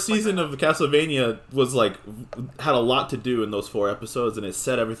 The like, first season of Castlevania was like had a lot to do in those 4 episodes, and it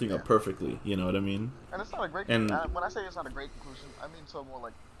set everything up perfectly. You know what I mean? And it's not a great. And when I say it's not a great conclusion, I mean so more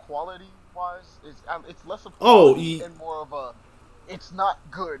like quality-wise, it's less of and more of a, it's not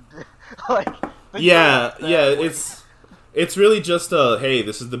good. Like it's really just a hey,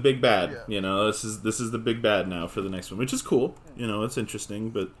 this is the big bad. Yeah. You know, this is the big bad now for the next one, which is cool. You know, it's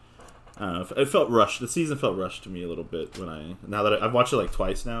interesting, but. It felt rushed. The season felt rushed to me a little bit now that I've watched it like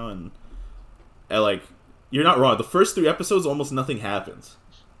twice now, and like you're not wrong. The first 3 episodes, almost nothing happens.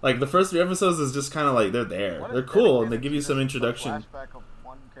 Like the first 3 episodes is just kind of like they're there, they're cool, and they give you some introduction. Flashback of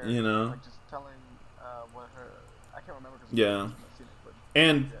one character, you know, like just telling what her. I can't remember. Yeah,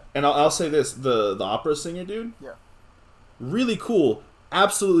 and I'll say this: the opera singer dude, really cool.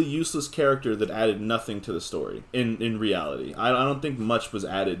 Absolutely useless character that added nothing to the story in reality. I don't think much was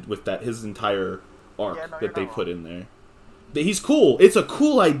added with that his entire arc that they put in there. He's cool. It's a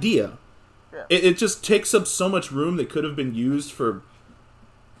cool idea. Yeah. It just takes up so much room that could have been used for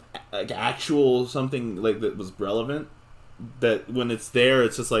like actual something like that was relevant. That when it's there,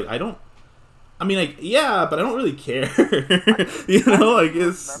 it's just like I mean, like yeah, but I don't really care. You know, like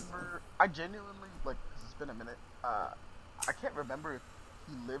it's. I genuinely like. It's been a minute. I can't remember if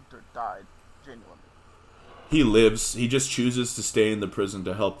he lived or died, genuinely. He lives. He just chooses to stay in the prison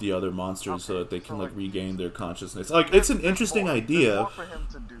to help the other monsters so that they can like regain their consciousness. Like it's an interesting idea. More for him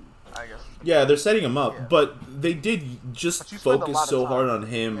to do, I guess. Yeah, they're setting him up, but they did just focus so hard on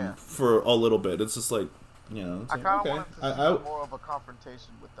him for a little bit. It's just like, you know, it's I like, kind of okay. wanted to see more of a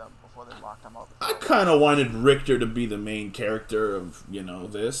confrontation with them before they locked him up. I kind of wanted Richter to be the main character of, you know,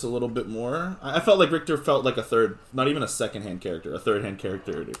 this a little bit more. I felt like Richter felt like a third, not even a second-hand character, a third-hand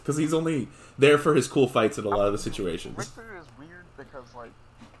character. Because he's only there for his cool fights in a lot of the situations. Richter is weird because, like,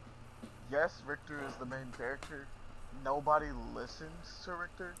 yes, Richter is the main character. Nobody listens to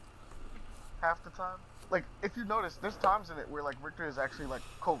Richter half the time. Like, if you notice, there's times in it where, like, Richter is actually, like,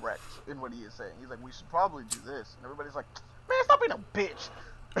 correct in what he is saying. He's like, we should probably do this. And everybody's like, man, stop being a bitch.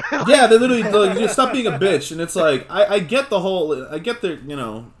 Yeah, they're literally like, just stop being a bitch. And it's like, I get the whole, I get the, you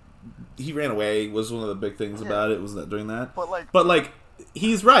know, he ran away was one of the big things about it, was that doing that. But like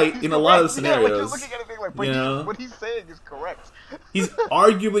he's right in a lot of the scenarios. Yeah, like, you're looking at it being like, but you know? what he's saying is correct. He's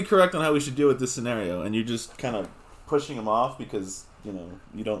arguably correct on how we should deal with this scenario. And you're just kind of pushing him off because, you know,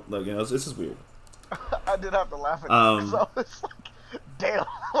 you don't, like, you know, this is weird. I did have to laugh at it because I was like, damn,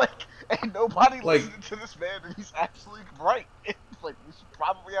 like, ain't nobody listening to this man, and he's actually right. It's like, we should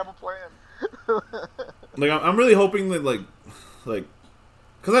probably have a plan. Like, I'm really hoping that, like,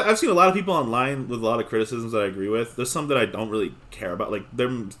 because I've seen a lot of people online with a lot of criticisms that I agree with. There's some that I don't really care about, like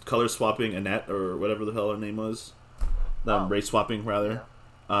them color swapping Annette or whatever the hell her name was, race swapping rather.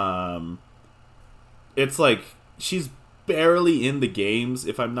 Yeah. It's like she's barely in the games,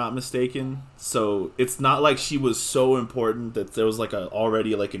 if I'm not mistaken. So it's not like she was so important that there was like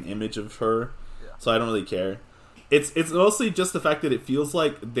already an image of her. Yeah. So I don't really care. It's mostly just the fact that it feels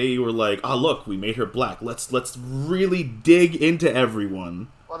like they were like, oh look, we made her black. Let's really dig into everyone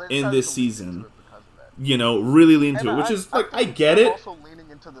in this season. You know, really lean into it, which is like I get it. Also leaning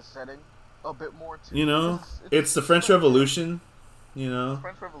into the setting a bit more too. You know, it's the French Revolution. You know,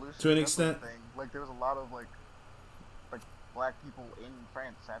 French Revolution to an extent. Like there was a lot of like black people in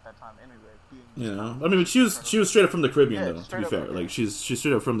France at that time anyway. You know, I mean, but she was straight up from the Caribbean though. To be fair, like she's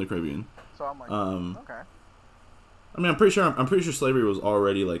straight up from the Caribbean. So I'm like, okay. I mean, I'm pretty sure slavery was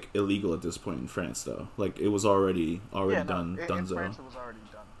already like illegal at this point in France though. Like it was already done. In France, it was already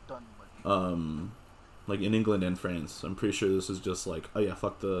done. Like in England and France, I'm pretty sure this is just like, oh yeah,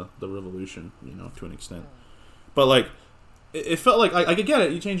 fuck the revolution, you know, to an extent. But like. It felt like I could get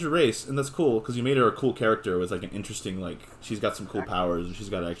it. You changed your race, and that's cool because you made her a cool character with like an interesting, like she's got some cool powers and she's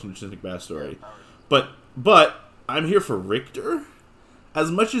got an interesting backstory. But I'm here for Richter.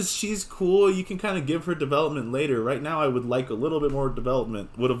 As much as she's cool, you can kind of give her development later. Right now, I would like a little bit more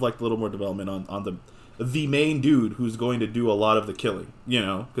development. Would have liked a little more development on the main dude who's going to do a lot of the killing. You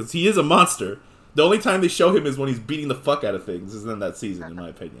know, because he is a monster. The only time they show him is when he's beating the fuck out of things. Is in that season, in my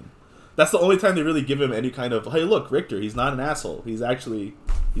opinion. That's the only time they really give him any kind of, hey, look, Richter, he's not an asshole. He's actually,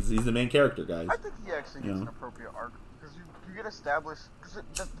 he's the main character, guys. I think he actually gets an appropriate arc because you get established. Because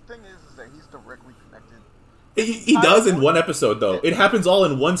the thing is that he's directly connected He does in one episode, though. It happens all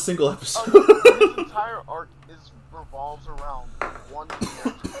in one single episode. His entire arc revolves around one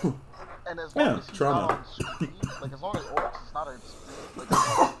character. And as long as he's trauma. not on screen, like, as long as Oryx is not on screen,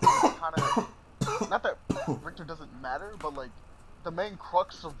 like, kind of, not that Richter doesn't matter, but, like, the main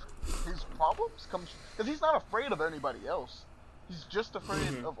crux of his problems comes, because he's not afraid of anybody else. He's just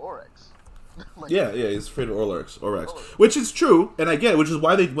afraid of Oryx. Like, yeah, he's afraid of Oryx, which is true, and I get it, which is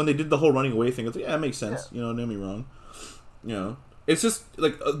why when they did the whole running away thing, it's like, yeah, it makes sense. Yeah. You know, don't get me wrong. You know, it's just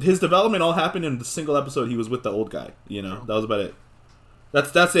like his development all happened in the single episode he was with the old guy. You know, that was about it.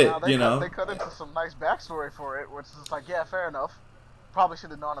 That's it. They you know, they cut into some nice backstory for it, which is like, yeah, fair enough. Probably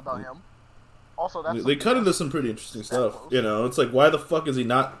should have known about him. Also, they cut into some pretty interesting stuff. You know, it's like, why the fuck is he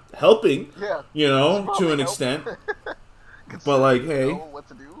not helping? Yeah, you know, to an extent. But like, hey, know what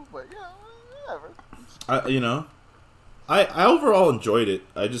to do? But yeah, whatever. I overall enjoyed it.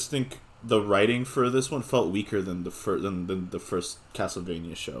 I just think the writing for this one felt weaker than the first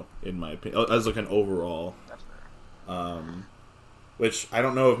Castlevania show, in my opinion, as like an overall. That's fair. Which I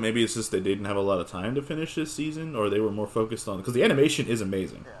don't know if maybe it's just they didn't have a lot of time to finish this season, or they were more focused on, because the animation is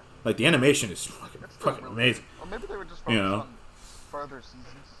amazing. Yeah. Like the animation is fucking really amazing. Or maybe they were just focused on further seasons.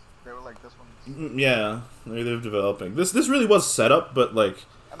 They were like, this one's... Yeah, maybe they're developing. This really was set up, but like,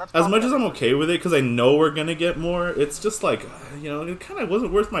 as much as I'm okay with it, because I know we're gonna get more, it's just like, you know, it kind of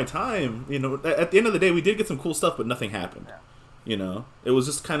wasn't worth my time. You know, at the end of the day, we did get some cool stuff, but nothing happened. Yeah. You know, it was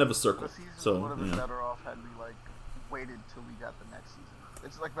just kind of a circle. The season So would have been yeah. better off had we like waited till we got the next season.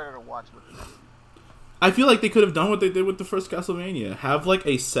 It's like better to watch with the next season. I feel like they could have done what they did with the first Castlevania. Have like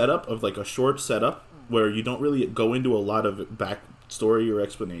a setup of like a short setup where you don't really go into a lot of backstory or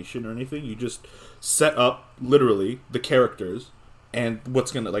explanation or anything. You just set up literally the characters and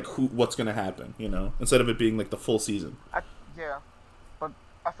what's gonna happen. You know, instead of it being like the full season. Yeah, but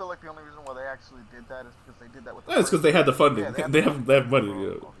I feel like the only reason why they actually did that is because they did that with the Yeah, it's because they had the funding. Yeah, they have money. for all You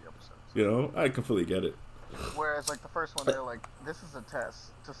the know. episodes. You know, I completely get it. Whereas like the first one, they're like, this is a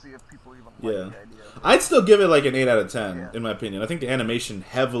test to see if people even like the idea. I'd still give it like an 8 out of 10 Yeah. in my opinion. I think the animation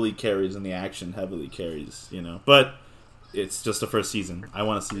heavily carries and the action heavily carries, you know. But it's just the first season. I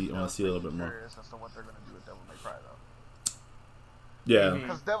want to see a little bit more. Curious as to what they're gonna do with Devil May Cry though. Yeah.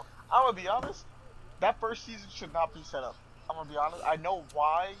 Because I'm gonna be honest, that first season should not be set up. I'm gonna be honest. I know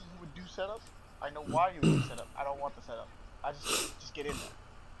why you would do setup. I know why you would do setup. I don't want the setup. I just get in there.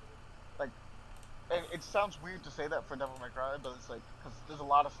 Like, and it sounds weird to say that for Devil May Cry, but it's like, because there's a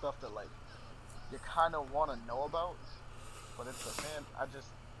lot of stuff that like you kind of want to know about, but it's like, man,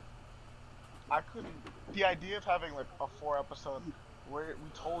 I couldn't. The idea of having like a 4-episode where we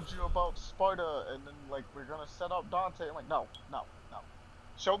told you about Sparta and then like we're gonna set up Dante. I'm like, no.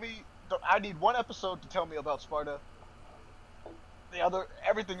 Show me. I need one episode to tell me about Sparta.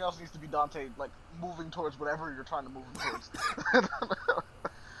 Everything else needs to be Dante, like moving towards whatever you're trying to move him towards.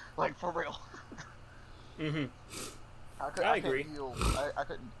 Like for real. I agree. I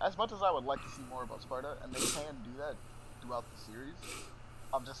couldn't. As much as I would like to see more about Sparta, and they can do that throughout the series,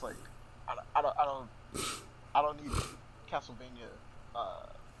 I'm just like, I don't need Castlevania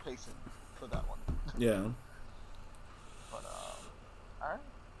pacing for that one. Yeah. But all right,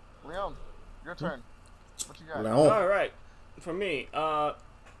 Leon, your turn. What you got? Leon. All right, for me, I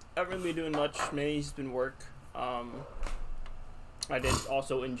haven't really been doing much. Mainly's been work. I did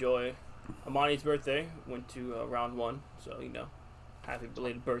also enjoy Amani's birthday. Went to round 1, so you know, happy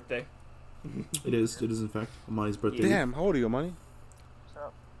belated birthday. It is in fact Amani's birthday. Damn, how old are you, Amani? What's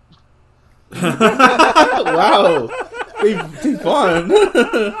up? Wow. Be fun.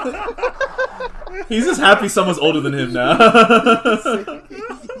 He's just happy someone's older than him now.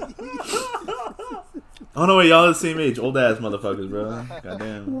 Oh no, wait, y'all the same age. Old ass motherfuckers, bro.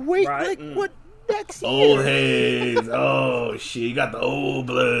 Goddamn. Wait, Right, what next year? Old heads. Oh shit, you got the old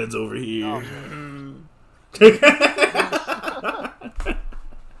bloods over here.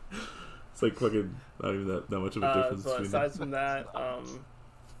 It's like fucking not even that much of a difference So between aside them. from that,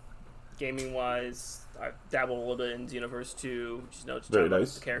 gaming wise, I dabbled a little bit in Xenoverse 2, which is just Very trying to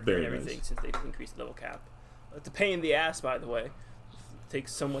nice. the character Very and everything nice. since they've increased the level cap. It's a pain in the ass, by the way. It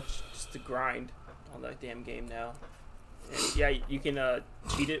takes so much just to grind on that damn game now. And yeah, you can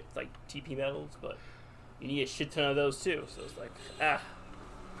cheat it with, like TP medals, but you need a shit ton of those too. So it's like,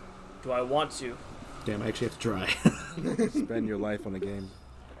 do I want to? Damn, I actually have to try. Spend your life on a game.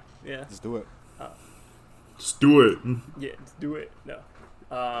 Yeah. Just do it. Just do it. Yeah, let's do it. No.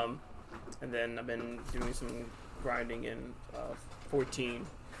 And then I've been doing some grinding in 14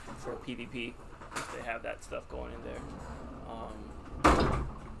 for PvP. They have that stuff going in there.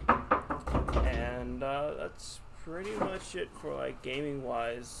 And that's pretty much it for like gaming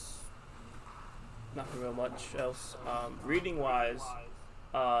wise. nothing real much else. Reading wise,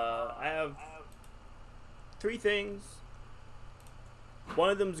 I have 3 things. One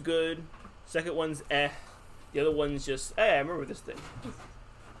of them's good. Second one's eh. The other one's just I remember this thing.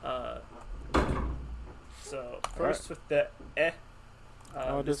 So first with the eh.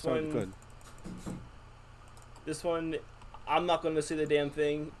 This one's good. This one, I'm not going to say the damn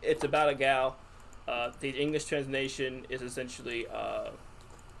thing. It's about a gal. The English translation is essentially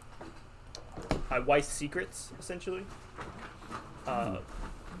My Wife's Secrets, essentially.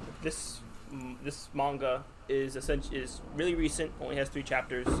 This manga is really recent. Only has 3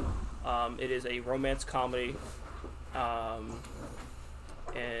 chapters. It is a romance comedy, and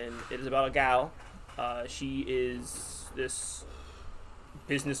it is about a gal. She is this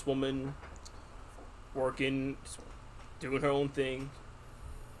businesswoman working, doing her own thing.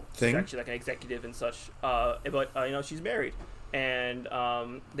 She's actually like an executive and such. But she's married, and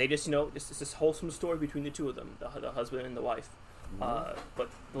they just it's this wholesome story between the two of them, the husband and the wife. But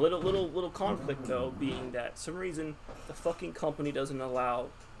the little conflict though being that some reason the fucking company doesn't allow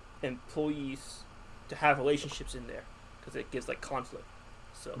employees to have relationships in there because it gives like conflict.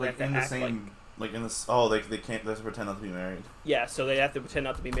 So like they in have the to act same like in this they can't they have to pretend not to be married. Yeah, so they have to pretend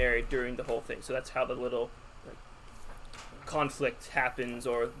not to be married during the whole thing. So that's how the little conflict happens,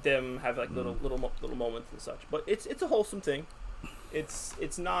 or them have like little moments and such. But it's a wholesome thing.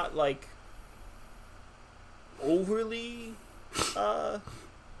 It's not like overly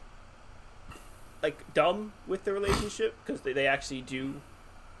like dumb with the relationship, because they actually do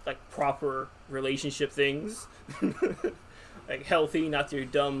like proper relationship things. Like healthy, not your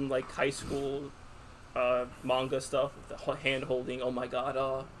dumb like high school manga stuff, the hand holding. Oh my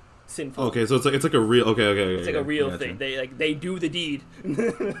god, sinful. Okay, so it's like a real It's like a real thing. They do the deed.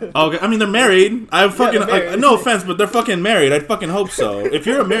 Okay, I mean they're married. No offense, but they're fucking married. I'd fucking hope so. If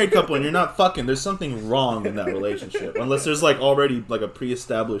you're a married couple and you're not fucking, there's something wrong in that relationship. Unless there's like already like a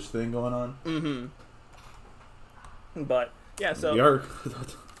pre-established thing going on. Mm-hmm. But yeah, so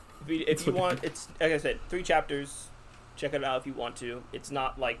if you want, it's like I said, 3 chapters. Check it out if you want to. It's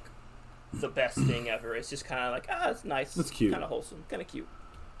not like the best thing ever. It's just kind of like it's nice. It's cute. Kind of wholesome. Kind of cute.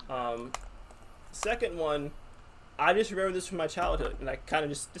 Second one, I just remember this from my childhood, and I kind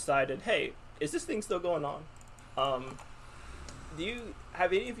of just decided, hey, is this thing still going on? Have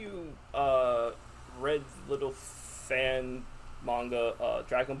any of you read little fan manga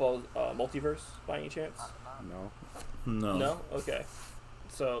Dragon Ball Multiverse by any chance? No. Okay.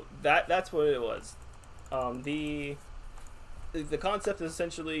 So that's what it was. The concept is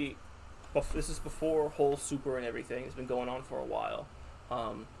essentially, this is before whole Super and everything. It's been going on for a while.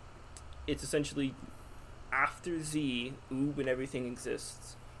 It's essentially after Z, Oob and everything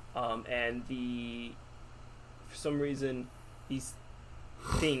exists, and for some reason these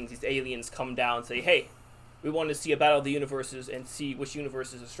aliens come down and say, hey, we want to see a battle of the universes and see which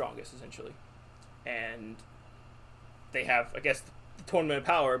universe is the strongest, essentially. And they have, I guess, the tournament of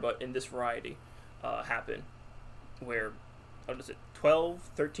power, but in this variety happen, where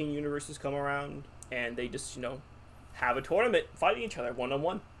 13 universes come around, and they just have a tournament fighting each other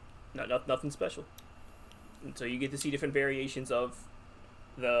 1-on-1. Nothing special. And so you get to see different variations of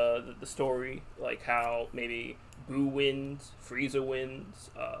the story, like how maybe Boo wins, Frieza wins,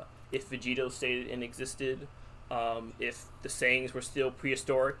 if Vegito stayed and existed, if the Saiyans were still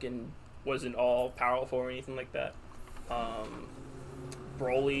prehistoric and wasn't all powerful or anything like that.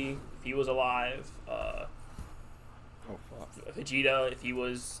 Broly, if he was alive. Vegeta, if he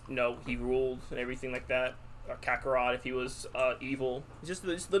was, he ruled and everything like that. Or Kakarot, if he was evil. Just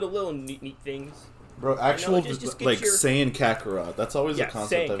little neat things. Bro, Saiyan Kakarot. That's always a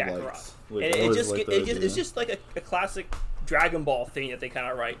concept I've liked. It's just like a classic Dragon Ball thing that they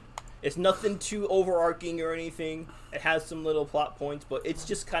kind of write. It's nothing too overarching or anything. It has some little plot points, but it's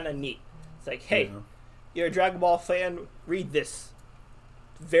just kind of neat. It's like, hey, you're a Dragon Ball fan, read this.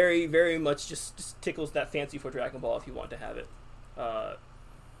 Very, very much just tickles that fancy for Dragon Ball if you want to have it.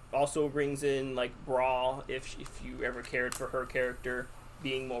 Also brings in like Bra if you ever cared for her character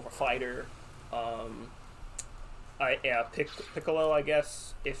being more of a fighter. Piccolo, I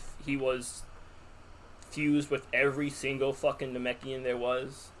guess, if he was fused with every single fucking Namekian there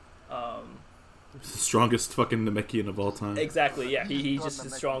was. The strongest fucking Namekian of all time. Exactly, yeah. He's just the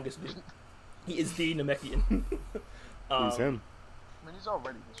strongest. He is the Namekian. He's him. I mean, he's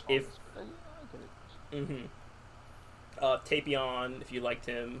already the strongest. I get it. Mm-hmm. Tapion, if you liked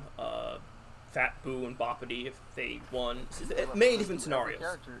him. Fat Boo and Boppity, if they won. Many different scenarios.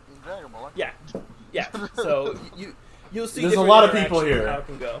 Yeah. So you'll see. There's a lot of people here. How it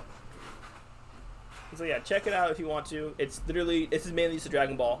can go. So yeah, check it out if you want to. It's literally, this is mainly just a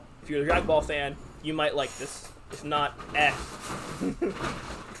Dragon Ball. If you're a Dragon Ball fan, you might like this. If not,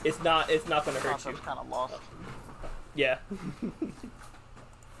 it's not gonna hurt you. Kind of lost. Yeah.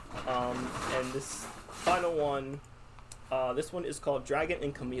 And this final one, this one is called Dragon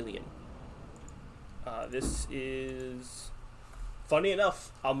and Chameleon. This is, funny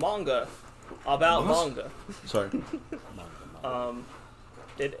enough, a manga about manga. Sorry.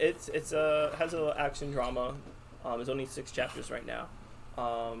 It's has a little action drama. There's only 6 chapters right now,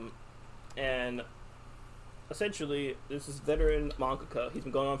 and essentially this is veteran mangaka. He's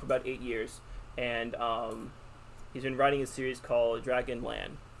been going on for about 8 years, and he's been writing a series called Dragon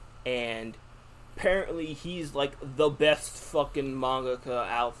Land, and apparently he's like the best fucking mangaka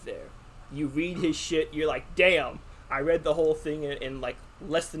out there. You read his shit, you're like, damn, I read the whole thing in like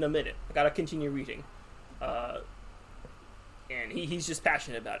less than a minute. I gotta continue reading. And he's just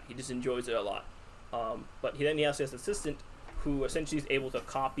passionate about it. He just enjoys it a lot. But then he also has an assistant who essentially is able to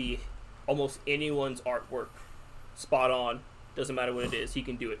copy almost anyone's artwork. Spot on. Doesn't matter what it is. He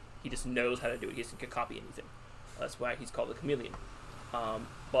can do it. He just knows how to do it. He can copy anything. That's why he's called the chameleon.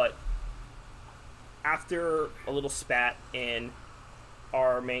 But after a little spat and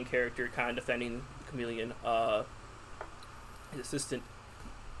our main character kind of defending the chameleon, his assistant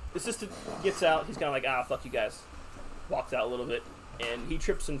gets out. He's kind of like, fuck you guys. Walks out a little bit, and he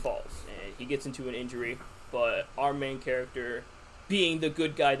trips and falls, and he gets into an injury, but our main character, being the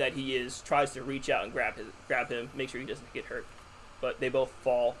good guy that he is, tries to reach out and grab him, make sure he doesn't get hurt. But they both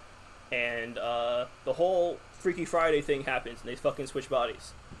fall, and the whole Freaky Friday thing happens, and they fucking switch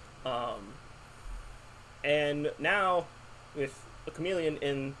bodies. And now, with a chameleon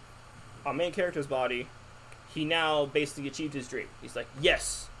in our main character's body, he now basically achieved his dream. He's like,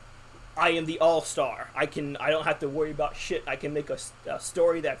 yes, I am the all-star. I don't have to worry about shit. I can make a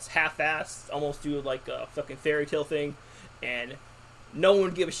story that's half-assed, almost do like a fucking fairy tale thing, and no one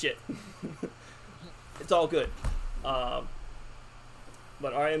would give a shit. It's all good. But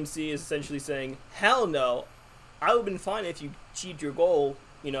RMC is essentially saying, hell no, I would have been fine if you achieved your goal,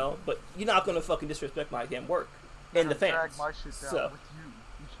 but you're not going to fucking disrespect my damn work and the fans. Drag my shit down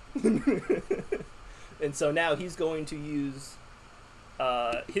with you. And so now he's going to use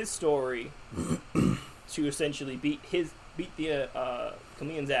his story to essentially beat the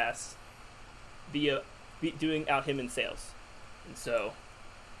chameleon's ass via doing out him in sales. And so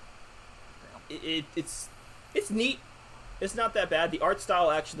it's neat. It's not that bad. The art style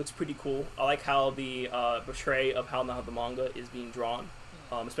actually looks pretty cool. I like how the portray of how the manga is being drawn,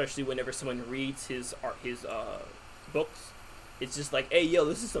 especially whenever someone reads his books. It's just like, hey, yo,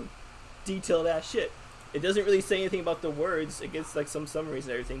 this is some detailed ass shit. It doesn't really say anything about the words. It gets like some summaries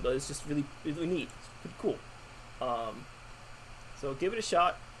and everything, but it's just really, really neat. It's pretty cool. So give it a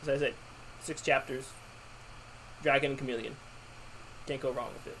shot. As I said, 6 chapters. Dragon and Chameleon. Can't go wrong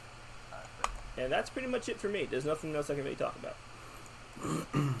with it. And that's pretty much it for me. There's nothing else I can really talk about.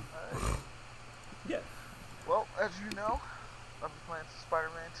 Yeah. Well, as you know, I've been playing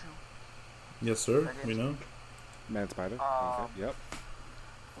Spider-Man 2. Yes, sir. We know. Man Spider. Okay. Yep.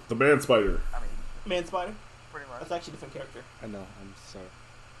 The Man Spider. I mean, Man Spider? pretty much. That's actually a different character. I know. I'm sorry.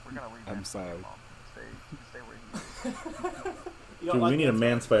 We're gonna read I'm sorry. Stay where he is. You don't Dude, like we need a Man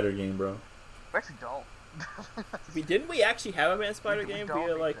Man Spider game, bro. We actually don't. Didn't we actually have a Man Spider We game don't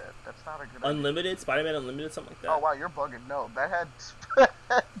via need like that. That's not a good idea. Unlimited, Spider-Man Unlimited, something like that? Oh wow, you're bugging. No, that had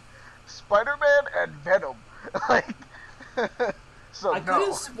Spider-Man and Venom. Like, so I no, could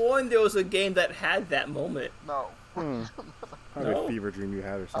have sworn there was a game that had that moment. no. Probably No? a fever dream you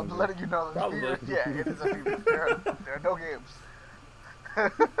had or I'm something. letting you know that Probably. yeah, it is a fever. There are no games.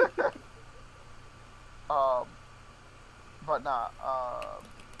 But nah.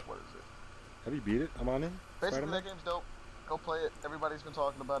 What is it? Have you beat it? I'm on it. Basically, Spider-Man? that game's dope. Go play it. Everybody's been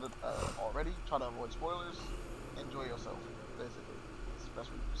talking about it already. Try to avoid spoilers. Enjoy yourself, basically. That's the best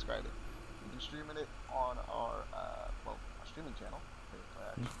way to describe it. We've been streaming it on our streaming channel,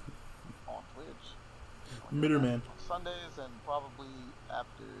 on Twitch. Mitterman. On Sundays and probably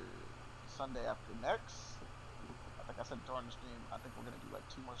after Sunday after next. Like I said during the stream, I think we're gonna do like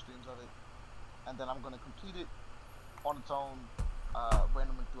 2 more streams of it, and then I'm gonna complete it on its own,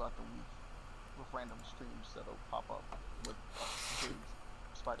 randomly throughout the week with random streams that'll pop up with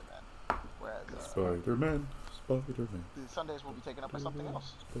Spider-Man. Whereas Spider-Man. Spider-Man. the Sundays will be taken up by something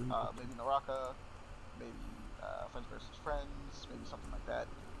else. Maybe Naraka, maybe Friends vs. Friends, maybe something like that.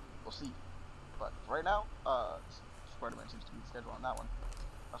 We'll see. But right now, Spider-Man seems to be the schedule on that one.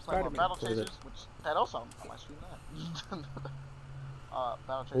 I was playing Battle Chasers, which had also on my stream that.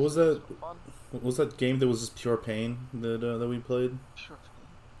 Battle Chasers What was that? Fun. What was that game that was just pure pain that we played? Pure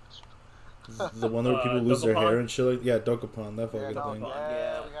The one where people lose their Dokapon? hair and shit. Like, yeah, Dokapon, that Yeah, fucking no, thing.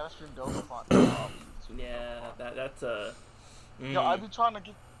 Yeah. we gotta stream Dokapon. Yeah, that's Yo, I've been trying to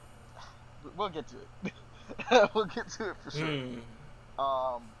get. We'll get to it. We'll get to it for sure.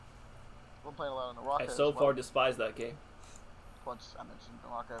 We're playing a lot on Naraka. I so as well. far despise that game. Which I mentioned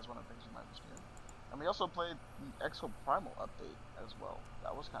Naraka as one of the things you might be streaming. And we also played the Exo Primal update as well.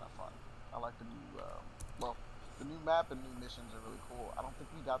 That was kind of fun. I like the new, the new map and new missions are really cool. I don't think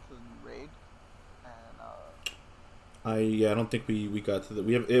we got to the new raid, and I don't think we got to the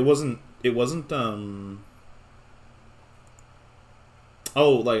it wasn't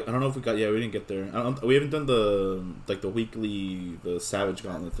oh, like, I don't know if we didn't get there. We haven't done the weekly Savage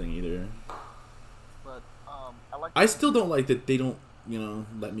Gauntlet thing either. but I like. I still don't like that they don't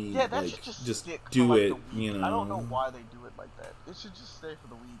let me Yeah, that like should just just stick do for, like, it. the week. I don't know why they do it like that. It should just stay for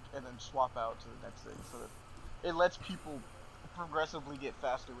the week and then swap out to the next thing, so that it lets people progressively get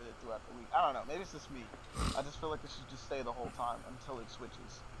faster with it throughout the week. I don't know. Maybe it's just me. I just feel like it should just stay the whole time until it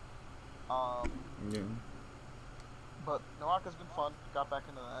switches. Yeah. But Naraka's been fun. Got back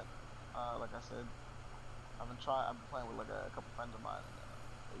into that. Like I said, I've been playing with like a couple friends of mine, and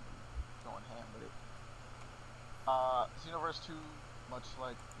they've been going ham with it. Xenoverse 2, much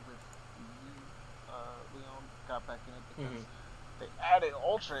like with you, Leon, got back in it because they added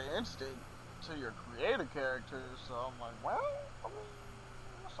Ultra Instinct to your creator characters. So I'm like, well, I mean,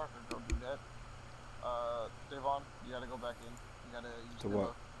 I'm not gonna go do that. Devon, you gotta go back in. You gotta use To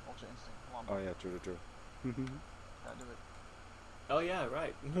what? Ultra Instinct. Come on, Oh bro. yeah, true. Gotta do it. Oh yeah,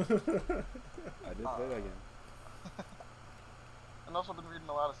 right. I did play that game. And also been reading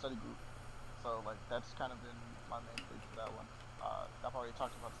a lot of study group, so like that's kind of been my main thing for that one. I've already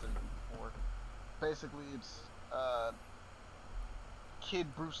talked about study group before. Basically, it's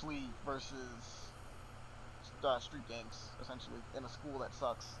Kid Bruce Lee versus street gangs, essentially, in a school that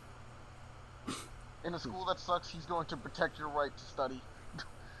sucks. In a school that sucks, he's going to protect your right to study.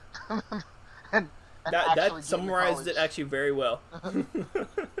 and that summarizes it actually very well.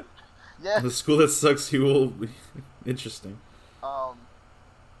 Yeah. The school that sucks, he will be interesting. But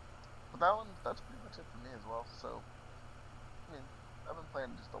that's pretty much it for me as well. So, I mean, I've been playing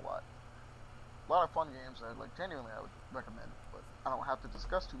just a lot. A lot of fun games that, like, genuinely I would recommend, but I don't have to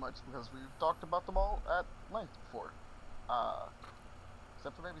discuss too much because we've talked about them all at length before.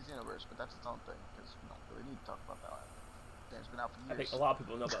 Except for maybe Xenoverse, but that's its own thing because we don't really need to talk about that one. The game's been out for I years. think a lot of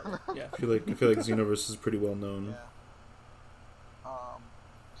people know about it. Yeah. I feel like Xenoverse is pretty well known. Yeah.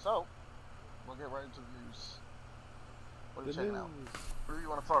 So, we'll get right into the news. What are you checking out? What do you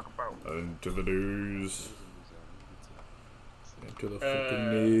want to talk about? Into the news. Into the fucking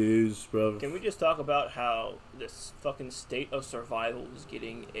news, bro. Can we just talk about how this fucking State of Survival is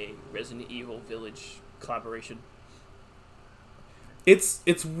getting a Resident Evil Village collaboration? It's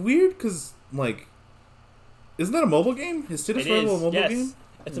weird because, like, isn't that a mobile game? Is State of Survival a mobile game?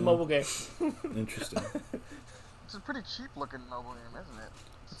 It's a mobile game. Interesting. It's a pretty cheap looking mobile game, isn't it?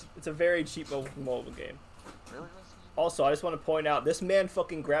 It's a very cheap mobile game. Really? Also, I just want to point out, this man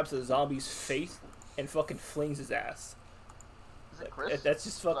fucking grabs a zombie's face and fucking flings his ass. Is it Chris? That's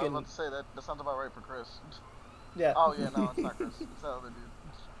just I was fucking... about to say, that sounds about right for Chris. Yeah. Oh, yeah, no, it's not Chris. It's that other dude.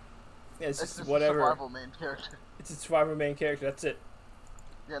 Yeah, it's It's just just whatever. a survival main character. It's a survivor main character, that's it.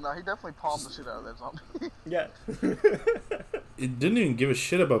 Yeah, no, he definitely palmed the shit out of that zombie. Yeah. It didn't even give a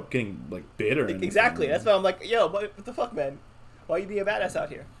shit about getting, like, bit or anything. Exactly, that's why I'm like, yo, what the fuck, man? Why you being a badass out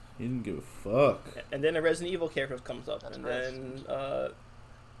here? He didn't give a fuck. And then a Resident Evil character comes up, That's and Chris. then,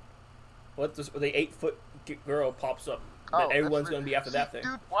 the 8-foot girl pops up. Oh, Then everyone's that's going to be after that thing.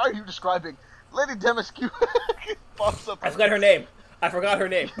 Dude, why are you describing Lady Demiscu? Pops up. I forgot her name.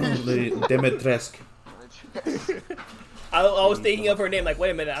 Lady Demetresque. I was thinking of her name, like,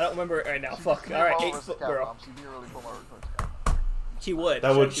 wait a minute, I don't remember it right now. Fuck. Alright, 8-foot girl. She'd be really cool over She would.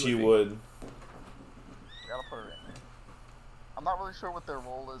 That would She she be. would. Gotta put her in there. I'm not really sure what their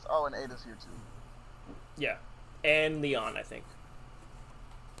role is. Oh, and Ada's here too. Yeah. And Leon, I think.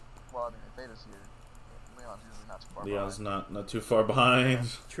 Well, I mean, if Ada's here, Leon's usually not too far Leon's behind. not too far behind.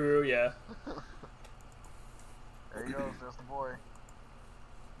 True, yeah. There he goes, there's the boy.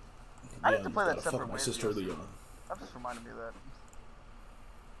 I need to play that gotta separate fuck my way sister of the Leon. That just reminded me of that.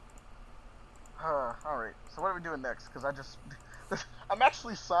 Alright, so what are we doing next? Because I'm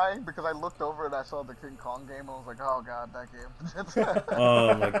actually sighing because I looked over and I saw the King Kong game and I was like, oh god, that game.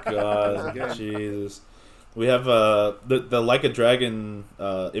 Oh my god, Jesus. We have the Like a Dragon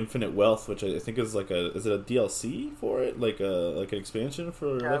Infinite Wealth, which I think is like is it a DLC for it? Like an expansion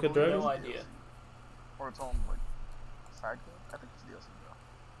for Yeah, Like a I believe Dragon? No idea. Or its own, like, side game? I think it's DLC though.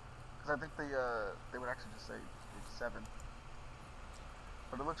 Because I think they would actually just say it's 7.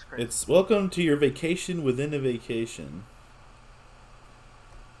 But it looks crazy. It's welcome to your vacation within a vacation.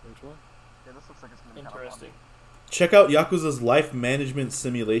 Which one? Yeah, this looks like it's gonna be kind of fun. Interesting. Check out Yakuza's life management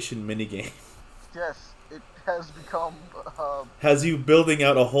simulation minigame. Yes, it has become. Has you building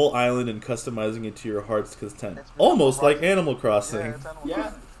out a whole island and customizing it to your heart's content. It's become Almost a like Russian- Animal Crossing. Yeah, it's Animal Yeah.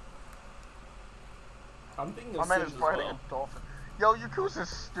 Crossing. I'm thinking My of man Sims is as riding well. a dolphin. Yo, Yakuza's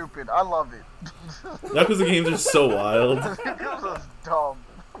stupid. I love it. Yakuza games are so wild. Yakuza's dumb.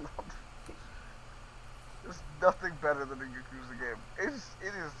 There's nothing better than a Yakuza game. It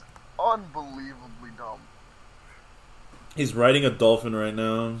is unbelievably dumb. He's riding a dolphin right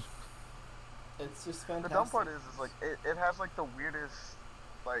now. It's just The fantastic. dumb part is like it has like the weirdest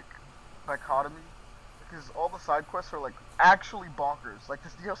like dichotomy because all the side quests are like actually bonkers. Like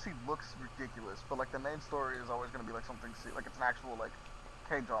this DLC looks ridiculous, but like the main story is always gonna be like something like it's an actual like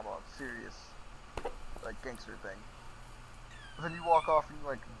K-drama, serious like gangster thing. But then you walk off and you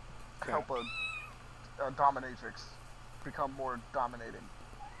like help a dominatrix become more dominating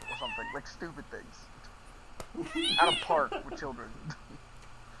or something like stupid things at a park with children.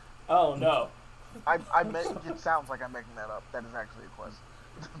 Oh no. It sounds like I'm making that up. That is actually a quest.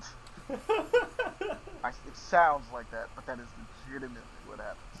 It sounds like that, but that is legitimately what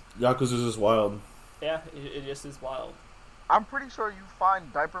happens. Yakuza's just wild. Yeah, it just is wild. I'm pretty sure you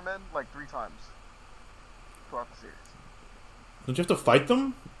find Diaper Men like 3 times throughout the series. Don't you have to fight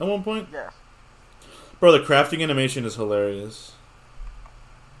them at one point? Yes. Bro, the crafting animation is hilarious.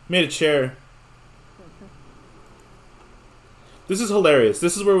 Made a chair. This is hilarious.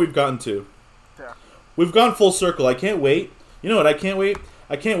 This is where we've gotten to. Yeah. We've gone full circle. I can't wait. You know what? I can't wait.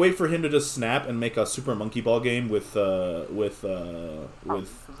 I can't wait for him to just snap and make a Super Monkey Ball game with Yakuza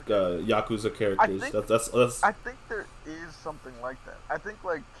characters. think- That's I think there is something like that. I think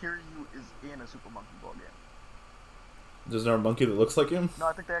like Kiryu is in a Super Monkey Ball game. Is there a monkey that looks like him? No,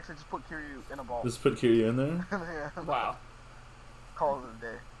 I think they actually just put Kiryu in a ball. Just put Kiryu in there. Yeah. Wow. Call it a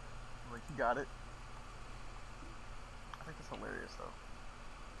day. Like you got it. I think it's hilarious though.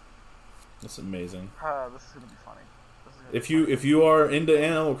 That's amazing. This is gonna be funny. This is gonna If be you funny. if you are into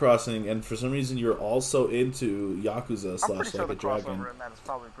Animal Crossing and for some reason you're also into Yakuza I'm slash pretty sure Like the a Dragon, crossover in that is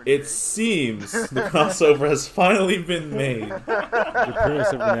probably pretty it big. seems the crossover has finally been made. Your parents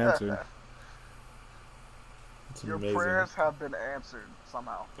have been answered. It's Your amazing. prayers have been answered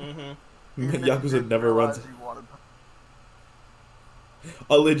somehow. Mm-hmm. Even if you Yakuza didn't never realize runs you wanted them.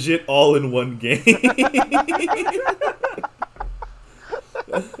 a legit all-in-one game.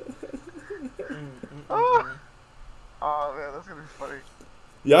 Oh man, that's gonna be funny.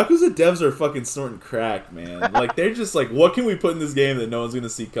 Yakuza devs are fucking snorting crack, man. Like they're just like, what can we put in this game that no one's gonna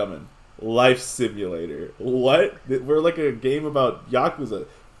see coming? Life Simulator. What? We're like a game about Yakuza.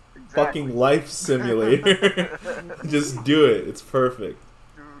 Exactly. Fucking Life Simulator. Just do it. It's perfect.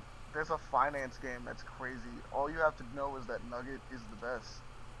 Dude, there's a finance game that's crazy. All you have to know is that Nugget is the best.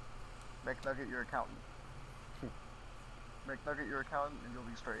 Make Nugget your accountant. Make Nugget your accountant and you'll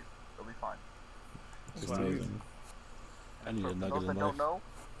be straight. You'll be fine. It's Wow. amazing. I need For a nugget those in that life. don't know,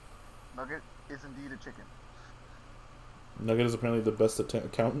 Nugget is indeed a chicken. Nugget is apparently the best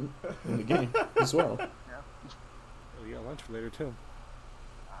accountant in the game as well. Yeah? Oh, we got lunch for later too.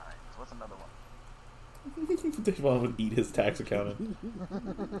 Alright, so what's another one? Dave would eat his tax accountant.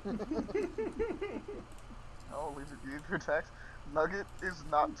 Oh, leave your tax. Nugget is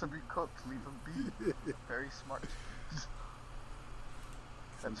not to be cooked. Leave him be. Very smart.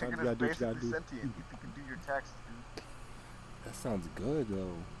 That Sometimes chicken you is gotta do what you basically gotta do. sentient. If you can do your taxes, dude. That sounds good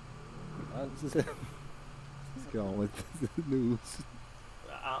though. Let's get on with the news.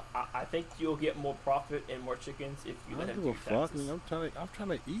 I think you'll get more profit and more chickens if you I let don't him give do a fuck. taxes. I'm trying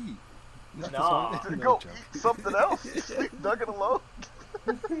to eat. Not Nah. this one. Go joke. eat something else. Leave Nugget alone.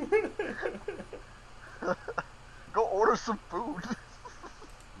 Go order some food.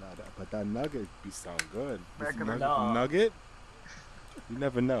 But that nugget be sound good. Man, This can nugget, I- nugget? You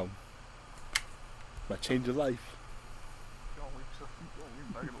never know. Might change your life. Don't leave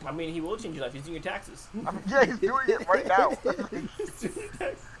Nugget I alone. mean, he will change your life. He's doing your taxes. I mean, yeah, he's doing it right now. He's doing your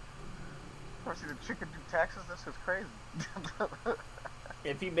taxes. Ever see the chicken do taxes? That's just crazy.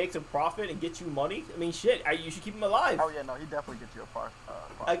 If he makes a profit and gets you money, I mean, shit, you should keep him alive. Oh yeah, no, he definitely gets you a profit.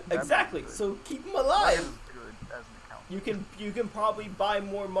 That'd be Exactly. good. So keep him Nugget alive. is good as an account. You can probably buy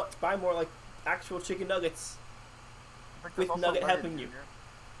more like actual chicken nuggets. I think with there's also Nugget helping you. Jr.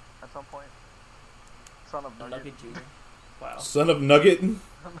 At some point. Son of A Nugget. Nugget Junior. Wow. Son of Nugget.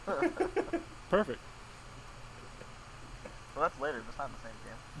 Perfect. Well, that's later. That's not in the same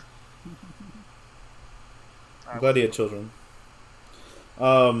game. I'm glad he had children.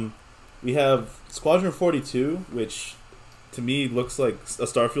 We have Squadron 42, which to me looks like a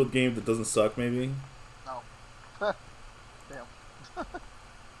Starfield game that doesn't suck. Maybe. No. Damn. Oh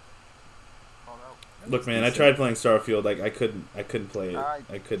no. Look, man, I tried playing Starfield. Like I couldn't play it.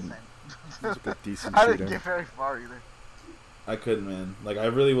 I couldn't. It's like a decent I didn't shooter. get very far either. I couldn't, man. Like I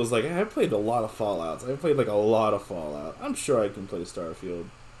really was like, I played a lot of Fallouts. I played like a lot of Fallout. I'm sure I can play Starfield.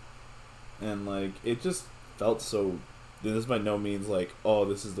 And like it just felt so. This is by no means like, oh,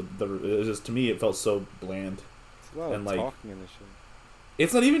 this is the. It's just to me, it felt so bland. It's a lot And, of like, talking and shit.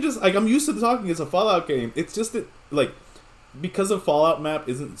 It's not even just like I'm used to talking. It's a Fallout game. It's just that like because a Fallout map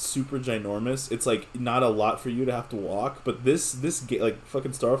isn't super ginormous. It's like not a lot for you to have to walk. But this like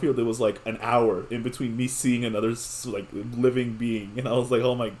fucking Starfield, it was like an hour in between me seeing another like living being, and I was like,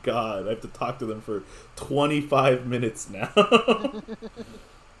 oh my god, I have to talk to them for 25 minutes now. It's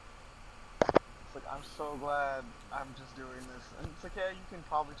like, I'm so glad I'm just doing this. And it's like, yeah, you can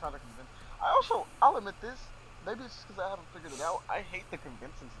probably try to convince. I'll admit this. Maybe it's just because I haven't figured it out. I hate the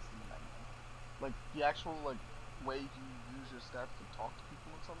convincing system in that game. Like, the actual, like, way you use your stats to talk to people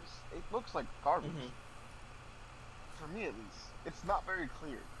and something, it looks like garbage. Mm-hmm. For me, at least. It's not very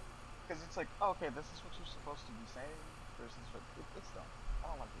clear. Because it's like, oh, okay, this is what you're supposed to be saying, versus what... It's dumb. I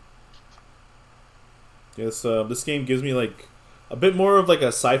don't like it. Yes, this game gives me like a bit more of like a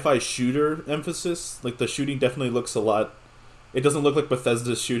sci-fi shooter emphasis. Like the shooting definitely looks a lot. It doesn't look like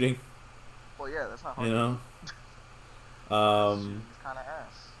Bethesda's shooting. Well, yeah, that's not hard. You know. It's kind of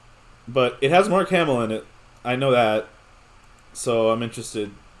ass. But it has Mark Hamill in it. I know that, so I'm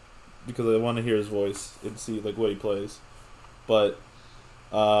interested because I want to hear his voice and see like what he plays. But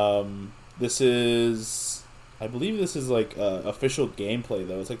this is, I believe this is like official gameplay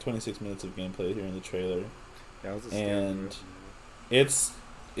though. It's like 26 minutes of gameplay here in the trailer, Yeah, it was a and standard.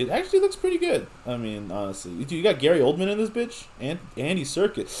 it actually looks pretty good. I mean, honestly, you got Gary Oldman in this bitch and Andy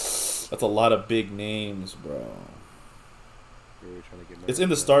Serkis. That's a lot of big names, bro. Really trying to get It's in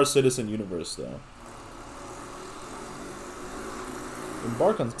the Star Citizen universe, though.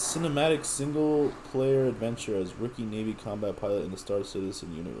 Embark on cinematic single-player adventure as rookie Navy combat pilot in the Star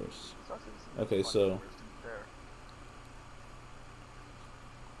Citizen universe. Okay, so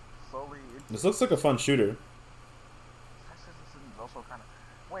this looks like a fun shooter. Star Citizen is also kind of...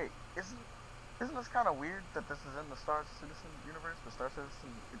 Wait, isn't this kind of weird that this is in the Star Citizen universe, but Star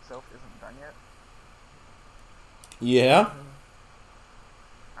Citizen itself isn't done yet? Yeah.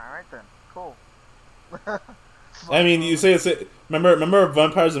 Alright then, cool. I mean, you say it's... Remember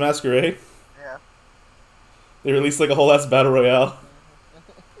Vampires the Masquerade? Yeah. They released like a whole ass battle royale.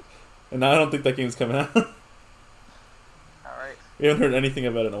 And now I don't think that game's coming out. Alright. We haven't heard anything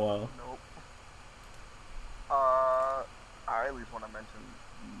about it in a while. Nope. I at least want to mention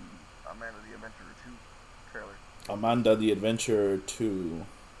Amanda the Adventurer 2 trailer. Amanda the Adventurer 2.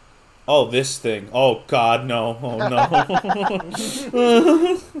 Oh, this thing. Oh, God, no. Oh, no.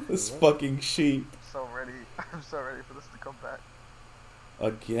 This fucking sheep. So ready. I'm so ready for this to come back.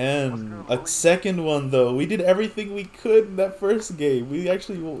 Again. A second one, though. We did everything we could in that first game. We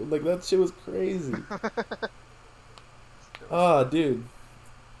actually, like, that shit was crazy. Ah, dude.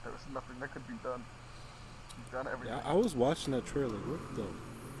 There was nothing that could be done. You've done everything. Yeah, I was watching that trailer. What the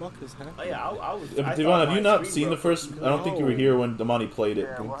fuck is happening? Oh yeah, I was. Devon, have you not seen the first? I don't think you were here when Damani played it,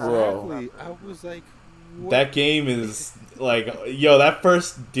 Yeah, bro. Exactly. I was like, what? That game is like, yo, that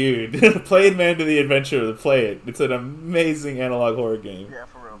first dude played Man to the Adventure to play it. It's an amazing analog horror game. Yeah,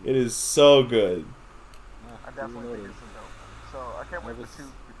 for real. It is so good. I definitely think it's a dope. So I can't wait for 2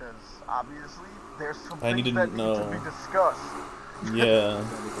 because obviously there's some I things need to that need know. to be discussed Yeah.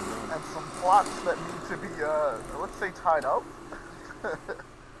 and some plots that need to be let's say tied up.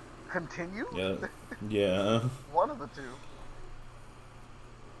 Continue. Yeah. Yeah. One of the two.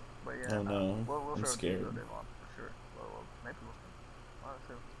 But yeah, Oh, no. We'll I'm show scared. it to you, Devon, for sure. Maybe we'll see. One or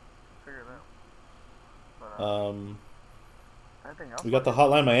two. Figure it out. But, anything else? We got the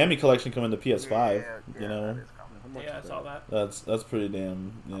Hotline Miami collection coming to PS5. Yeah, you know, that is coming. How much Yeah, I is saw that? that. that's pretty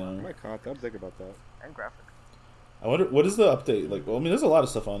damn. You I know, might count. I'm thinking about that. And graphic. I wonder what is the update like. Well, I mean, there's a lot of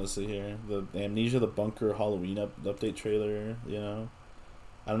stuff honestly here. The Amnesia, the Bunker, Halloween update trailer. You know,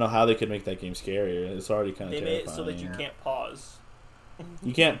 I don't know how they could make that game scarier. It's already kind of They made terrifying. it so that you can't pause.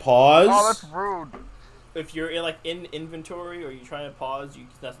 You can't pause. Oh, that's rude. If you're in inventory or you're trying to pause,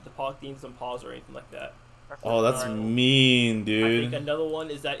 the pause theme doesn't pause or anything like that. Oh, that's Alright. mean, I dude. think another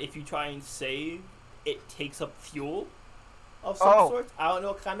one is that if you try and save, it takes up fuel of some sort. I don't know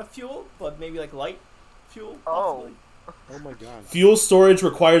what kind of fuel, but maybe like light fuel. Possibly. Oh my god. Fuel storage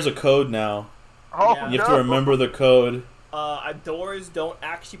requires a code now. Oh, Yeah. You have to remember the code. Doors don't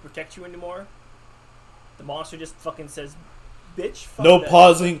actually protect you anymore. The monster just fucking says, "Bitch." Fuck No that."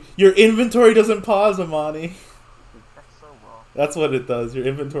 pausing. Your inventory doesn't pause, Amani. That's so That's what it does. Your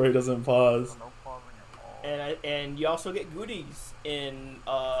inventory doesn't pause. No pausing at all. And you also get goodies in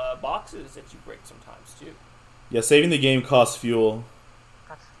boxes that you break sometimes too. Yeah, saving the game costs fuel.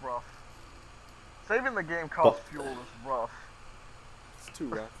 That's rough. Saving the game costs fuel is rough. It's too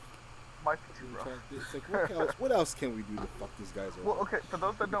rough. Might be too rough. It's like, what else can we do to fuck these guys over? Well, okay, for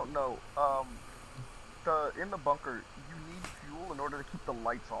those that don't know, in the bunker, you need fuel in order to keep the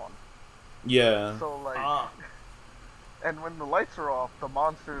lights on. Yeah. So, like, and when the lights are off, the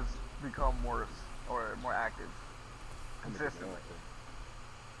monsters become worse or more active. Consistently.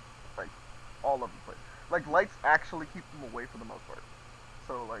 Like, all over the place. Like, lights actually keep them away for the most part.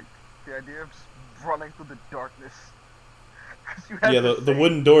 So, like, the idea of just running through the darkness. Yeah, the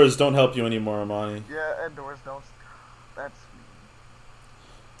wooden doors don't help you anymore, Amani. Yeah, and doors don't. That's.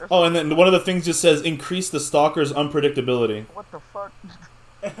 Oh, and then one of the things just says increase the stalker's unpredictability. What the fuck?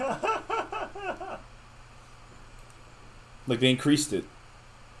 Like they increased it.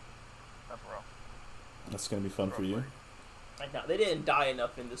 That's rough. That's gonna be fun for you. No, they didn't die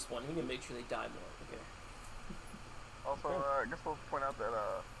enough in this one. We need to make sure they die more. Okay. Also, I guess we'll point out that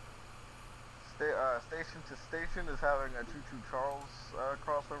Station to Station is having a Choo Choo Charles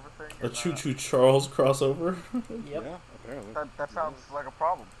crossover thing. A Choo Choo Charles crossover. Yep. Yeah, apparently. That sounds like a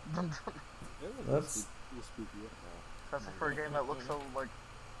problem. That's spooky. Especially for a game that looks so like.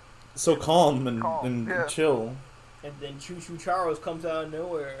 so calm and Yeah. chill. And then Choo Choo Charles comes out of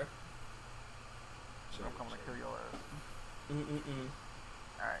nowhere. I'm coming to kill your ass.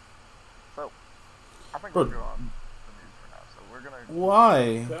 Alright. So, I think Bro. we're good on the news for now. So we're gonna.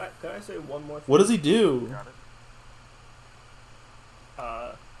 Why? Can I say one more thing? What does he do? Got it?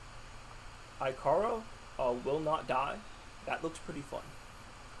 Icaro will not die. That looks pretty fun.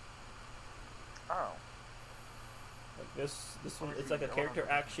 Oh. Like this one, it's like a character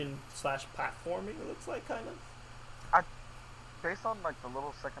action / platforming. It looks like kind of. Based on like the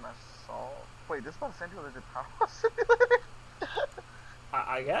little second I saw. Wait, this is about Sandy Legend Power Simulator?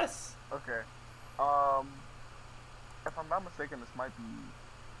 I guess. Okay. If I'm not mistaken, this might be.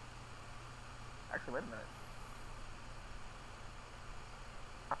 Actually, wait a minute.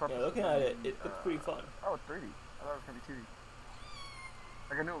 I thought Yeah, this looking was at gonna it, be, it looks pretty fun. Oh, it's 3D. I thought it was gonna be 2D.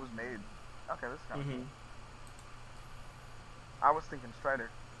 Like I knew it was made. Okay, this is kind of cool. I was thinking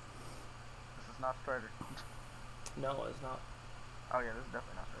Strider. This is not Strider. No, it's not. Oh yeah, this is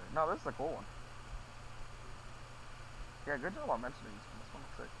definitely not Strider. No, this is a cool one. Yeah, good job on mentioning this one. This one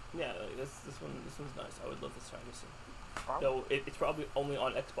looks sick. Yeah, like this one's nice. I would love to try this one. Oh, Though it's probably only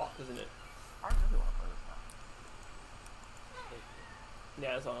on Xbox, isn't it? I really want to play this now.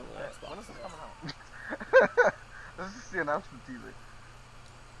 Yeah, it's on When Xbox. is this coming out? This is the announcement teaser.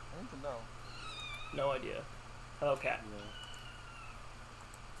 I need to know. No idea. Hello, Cat.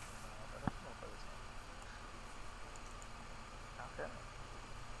 Okay.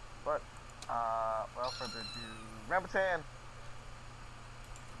 But, without further ado, Rambutan!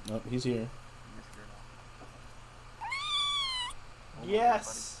 Oh, he's here. He's here now.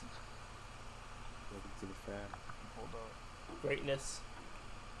 Yes. Welcome to the fam. Hold up. Greatness.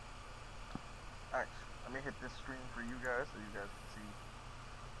 Alright, let me hit this screen for you guys so you guys can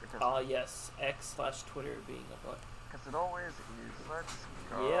see. Yes. X/Twitter being a butt. Because it always is. Let's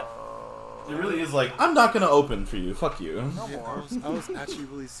go. Yep. It really is like I'm not gonna open for you. Fuck you. No Yeah, more. I was actually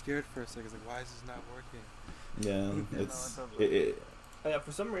really scared for a second. I was like, why is this not working? Yeah, it's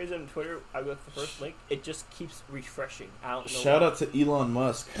For some reason, Twitter, I got the first link. It just keeps refreshing. I don't know. Shout why. out to Elon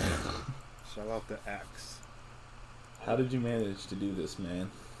Musk. Shout out to X. How did you manage to do this, man?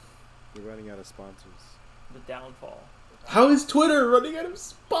 We're running out of sponsors. The downfall. How is Twitter running out of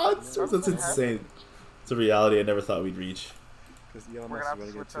sponsors? That's insane. It's a reality I never thought we'd reach. Because Elon We're Musk gonna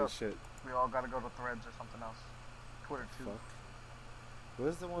is have running to into switch his shit. We all gotta go to Threads or something else. Twitter too. Fuck. What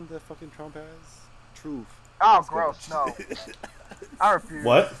is the one that fucking Trump has? Truth. Oh, Let's go. gross. No. I refuse.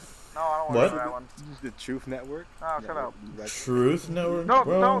 What? No, I don't want What? to do that one. The Truth Network? No, shut up. Truth Network, Don't,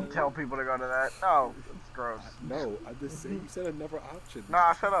 bro. don't tell people to go to that. No, it's gross. No, I just say you said another option.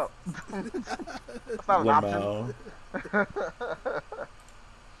 Nah, shut up. That's not an option. Limo.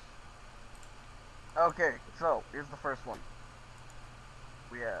 Okay, so here's the first one.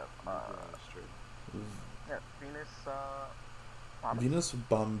 We have Venus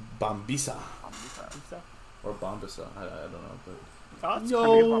Bombisa. Bombisa. Or Bombisa. I don't know. But Oh, it's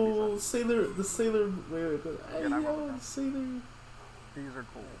Yo. yo, Sailor. The Sailor. Wait. Hey, Yeah, I yo, remember that. Sailor. These are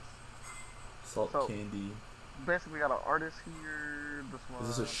cool. Salt So- candy. Basically, got an artist here. This one.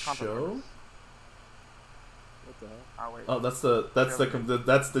 Is this a concept show? artist. What the hell? Oh wait. Oh, that's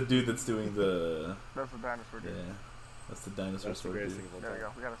the dude that's doing the. That's the dinosaur dude. Yeah, that's the dinosaur That's the sword greatest dude. thing of all There we time.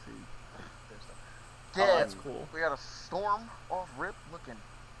 go. We gotta see their stuff. Yeah, Oh, that's cool. we got a storm off rip looking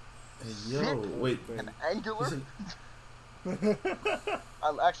Hey, yo, sick wait. and angular. Is it- I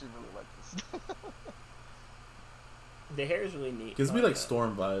actually really like this. The hair is really neat. Gives me I like that.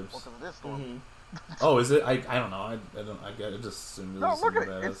 storm vibes. Well, because it is storm. Mhm. Oh, is it? I don't know. I get it. Just assumed it No, was look at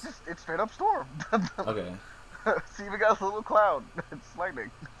something it. badass. It's straight up storm. Okay. See, we got a little cloud. It's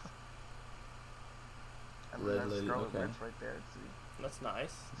lightning. And Red there's lady, Scarlet okay. Witch right there. See, That's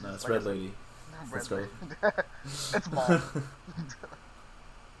nice. No, it's Like I Red said, Lady. Red Let's go. Lady. It's mom.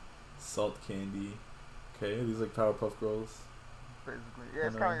 Salt candy. Okay, these like Powerpuff Girls. Basically, yeah,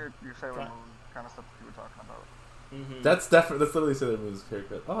 it's I kind know. of your Sailor Ki- Moon kind of stuff that you were talking about. Mm-hmm. That's literally Sailor Moon's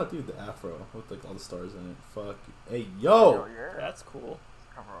haircut. Oh, dude, the afro with like all the stars in it. Fuck. Hey, yo. Yeah, That's cool.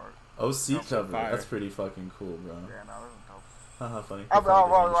 cover art. OC That's cover. fire. That's pretty fucking cool, bro. Yeah, no, this is dope. Haha, funny. Oh, You're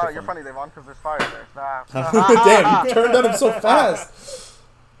funny, well, Devon. you're funny, Devon, because there's fire there. Nah. Damn, you turned on him so fast. It's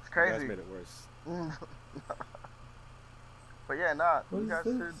You guys crazy. made it worse. But yeah, nah, What you is guys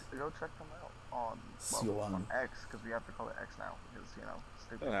this? should go check them out on Siwan. X, because we have to call it X now, because, you know, You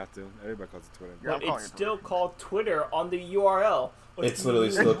stupid. don't have to. Everybody calls it Twitter. Yeah, I'm But calling it's it still Twitter. called Twitter on the URL. What It's do you literally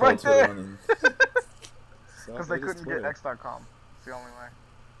mean? still It's called right Twitter. there. And So, Because they it is couldn't Twitter. get X.com. It's the only way.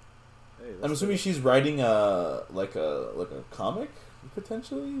 Hey, I'm that's assuming Twitter. she's writing a comic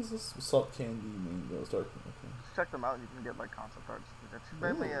potentially. Is this Salt Candy Main Girls Dark? Okay. Just check them out, and you can get, like, concept arts. She's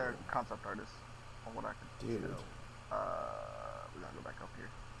mainly a concept artist, from what I could Dude. tell. We're gonna go back up here.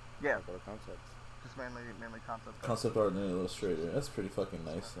 Yeah, Talk about concepts. just mainly concept art. Concept art and an illustrator. That's pretty fucking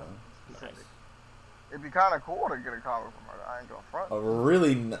nice, though. Nice. It'd be kind of cool to get a comic from her. I ain't gonna front. A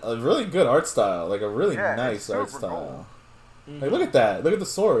really good art style, like a really Yeah, nice it's art super style. cool. Mhm. Like, look at that! Look at the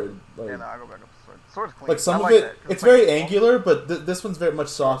sword. Like, Yeah, no, I go back up the sword. The sword's clean. like some I of like it, that, 'cause it's like very small. angular, but this one's very much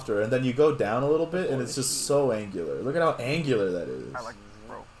softer. And then you go down a little bit, and it's just so angular. Look at how angular that is. I like this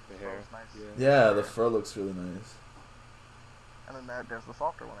bro. The This hair. is nice. Yeah. Yeah, the fur looks really nice. And then there's the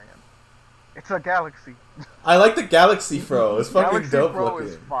softer one again. It's a galaxy. I like the galaxy fro. It's fucking Galaxy dope Pro looking.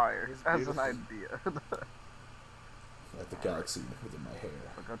 is fire. It's As an beautiful. idea. Like the galaxy within my hair.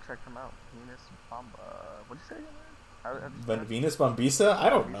 But go check them out. Venus Bomba. What'd you say again, man? Venus Bombisa? I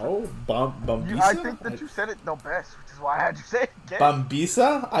don't know. Bombisa? I think that you said it the best, which is why I had you say it again.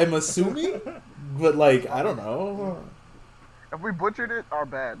 Bombisa? I'm assuming? But, like, I don't know. If we butchered it, our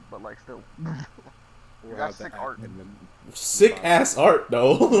bad, but like still. We'll got have the sick app art. and then- Sick ass art,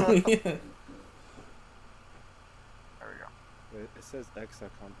 though. Yeah. There we go. It says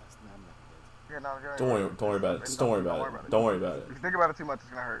X.com. That's not enough. Yeah, no, Don't worry about it. Just don't worry about it. Don't worry about it. If you think about it too much, it's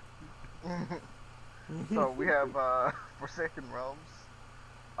gonna hurt. So we have Forsaken Realms,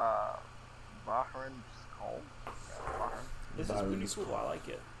 Bahrain's Call. Bahrain. This is really Byron's cool. Call. I like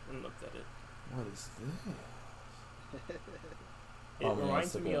it. I looked at it. What is this? It Oh, man,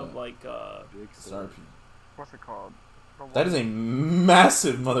 reminds it's me like of like Big It's an sword. RP. What's it called? The That is one- a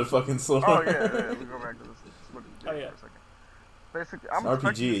massive motherfucking sword. Oh yeah, yeah. We go back to this. Look at Oh, it yeah. for a second. Basically, It's I'm an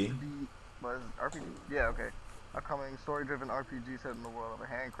expecting RPG. this to be. What is it? RPG? Yeah, okay. Upcoming story-driven RPG set in the world of a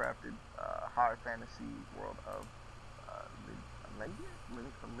handcrafted high fantasy world of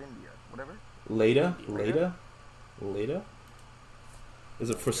Lindia, whatever. Leda? Is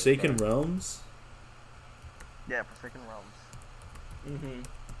it Forsaken Realms? Yeah, Forsaken Realms. mm-hmm.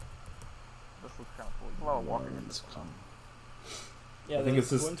 This looks kind of cool. There's a lot of walking in this one. Yeah, I think the it's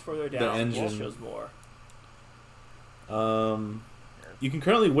just ones further the down. engine. Wall shows more. You can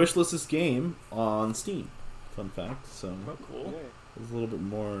currently wishlist this game on Steam. Fun fact. So Oh, cool. Yeah. there's a little bit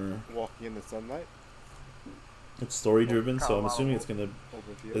more. Walking in the sunlight. It's story driven, so I'm Colorado. assuming it's gonna.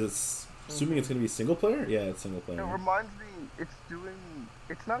 Open field. It's assuming it's gonna be single player. Yeah, it's single It player. reminds me,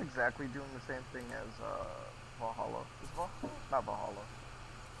 it's not exactly doing the same thing as Valhalla. Is Valhalla? Not Valhalla.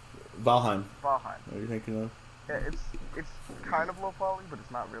 Valheim. Valheim. What are you thinking of? Yeah, it's kind of low poly, but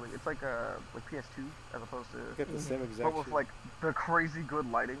it's not really. It's like like PS2 as opposed to, Get the same exact. but with shit. like the crazy good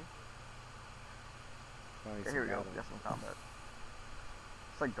lighting. Finding Yeah, here we some go. battle. Got some combat.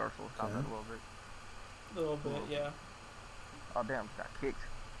 It's like Dark Souls combat Okay. a little bit. A little bit, yeah. Oh damn, got kicked.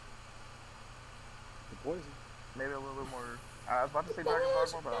 The poison. Maybe a little bit more. I was about to say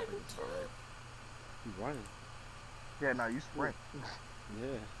Dragon's Dogma, but I don't think it's alright. You running? Yeah, no, you sprint. Yeah.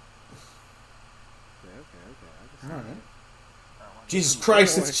 Okay. I can see Alright. that. I don't want Jesus to-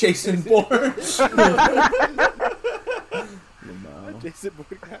 Christ! It's Jason Bourne. Oh, Jason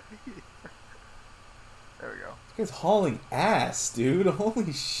Bourne got me. There we go. This guy's hauling ass, dude.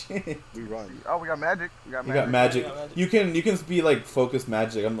 Holy shit. We run. Oh, we got magic. We got You magic. got magic. Yeah, magic. You can be like focused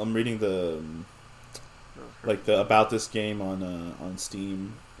magic. I'm reading the like the about this game on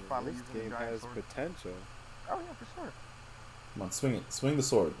Steam. Finally This using game giant has sword. potential. Oh yeah, for sure. Come on, swing it. Swing the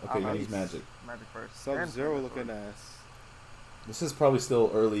sword. Okay, you gotta use magic. Magic first. Sub-Zero looking ass. This is probably still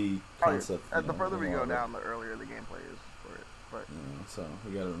early concept. The further we go down, the earlier the gameplay is for it. But yeah, so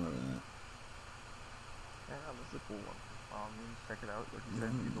we gotta remember that. yeah, this is a cool one. Check it out. Like you said,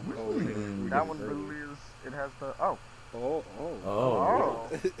 Mm-hmm. that one literally is. It has the Oh.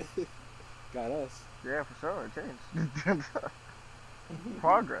 Got us. Yeah, for sure. It changed.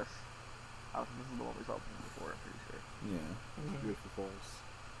 Progress. This is the one we saw before. I'm pretty sure. Yeah. Beautiful forest.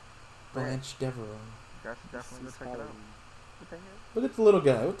 Branch Devereaux. You guys should definitely go check it out. Look at the little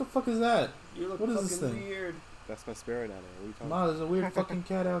guy. What the fuck is that? You look What is fucking this thing? weird. That's my spirit animal. What are you talking Ma, there's a weird fucking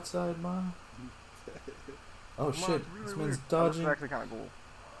cat outside, Ma. Oh shit, Really this weird. man's This dodging. is actually kind of cool.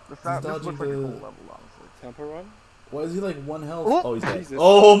 This dodging looks like a the- cool level, honestly. Temple Run? Why is he like one health? Oh, Oh, he's dead. Jesus.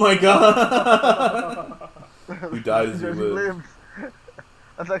 Oh my god! You died as you lived.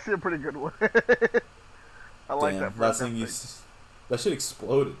 That's actually a pretty good one. I like Damn, that. last thing you... That shit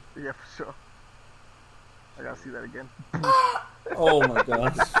exploded. Yeah, for sure. I gotta see that again. Oh my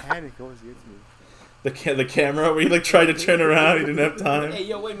god. Panic always gets me. The camera where he like tried to turn around, he didn't have time. Hey,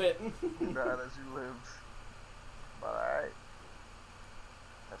 yo, wait a minute. Died as you lived. But alright.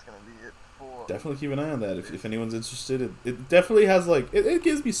 That's gonna be it for... Definitely keep an eye on that if anyone's interested. It definitely has like it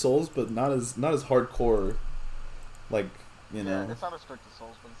gives me souls, but not as hardcore. Like you know, it's not as strict as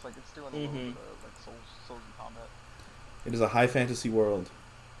Souls, but it's like it's doing a little bit of like Souls in combat. it is a high fantasy world.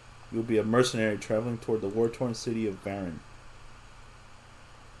 You'll be a mercenary traveling toward the war-torn city of Varan.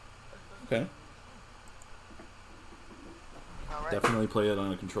 Okay. Alright. Definitely play it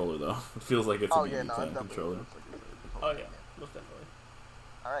on a controller though. It feels like it's a game you play on a controller. Oh yeah, most definitely.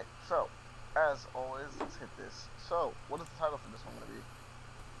 Alright, so as always, let's hit this. So, what is the title for this one gonna be?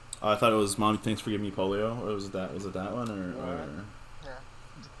 I thought it was "Mom, thanks for giving me polio," or was it that one, or...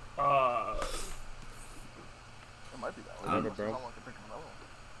 Yeah. It might be that one. Remember, bro. Someone could think of another one.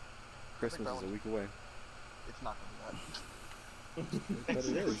 Christmas is a week away. It's not gonna be that. But it It's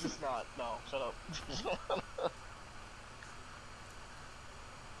is. just not. No, shut up.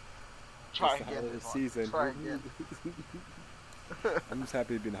 Try It's the again. holiday Devon. season. Try again. I'm just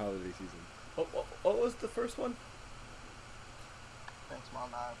happy to be in the holiday season. What was the first one? Thanks, Mom.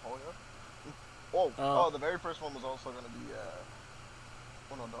 I polio. Oh, the very first one was also gonna be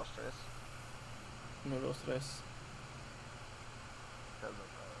Uno, Dos, Tres. No, dos, tres. Because of,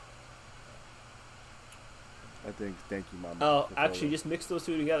 I think, thank you, Mom. Oh, for actually, polio. just mix those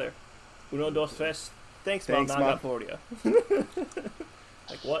two together. Uno, dos, tres. Thanks, Mom. Thanks, Now I Mom. got for you.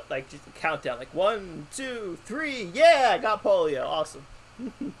 Like what? Like just a countdown. Like 1, 2, 3. Yeah, I got polio. Awesome.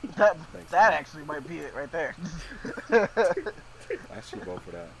 that Thanks, that Mom. actually might be it right there. I should vote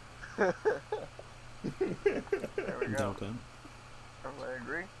for that. There we go. Okay. Everybody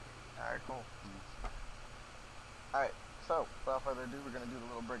agree? Alright, cool. Alright, so without further ado, we're gonna do the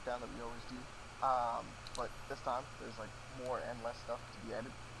little breakdown that we always do. But this time there's like more and less stuff to be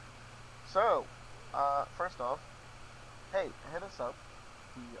added. So, first off, hey, hit us up.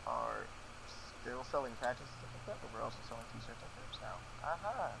 We are still selling patches and stuff like that, but we're also selling t-shirts and shirts now.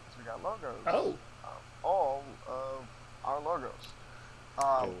 Aha, so we got logos. Oh. All of our logos.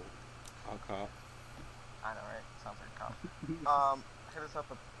 I'll cop. I know, right? Sounds like a cop. Hit us up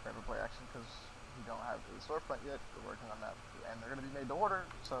at Better Play Action because we don't have a storefront yet. We're working on that, and they're going to be made to order,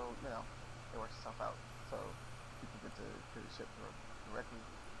 so you know it works itself out. So people get to ship directly.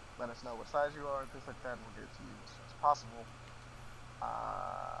 Let us know what size you are, things like that, and we'll get it to you as soon as possible.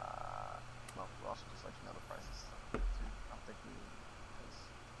 Well, we'll also just let you know the prices too. I'm thinking because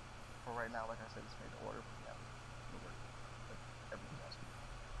for right now, like I said, it's made to order. But yeah, it'll work like everything else.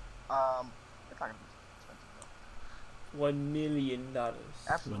 It's not gonna be expensive though. $1 million.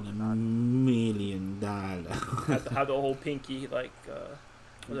 Absolutely $1 not. million. Have the whole pinky like.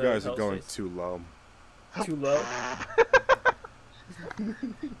 You whatever guys the are hell going it says. too low. Too low.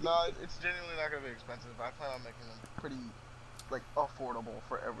 No, it's genuinely not gonna be expensive. I plan on making them pretty, like, affordable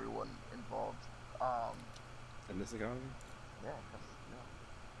for everyone involved. In this economy? Yeah, because you know,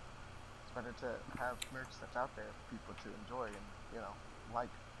 it's better to have merch that's out there for people to enjoy and like,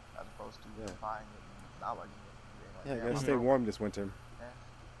 as opposed to buying it and not liking it. And being like, Yeah, you I'm gotta stay broke. warm this winter. Yeah.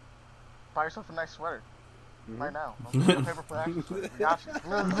 Buy yourself a nice sweater Mhm. right now. Paper play action sweater. We got you.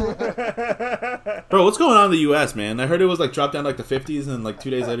 Bro, what's going on in the U.S., man? I heard it was like dropped down to like the 50s, and like 2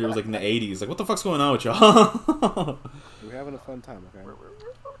 days later it was like in the 80s. Like, what the fuck's going on with y'all? We're having a fun time, okay? We're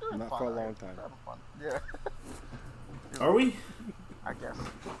doing Not fun for a out long here. time. We're having fun. Yeah. Are we? I guess.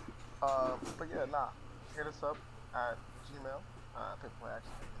 But yeah, hit us up at Gmail,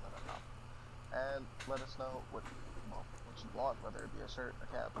 paperplayaction@gmail.com, and let us know what you want, whether it be a shirt, a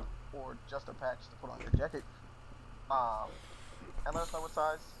cap, or just a patch to put on your jacket. and let us know what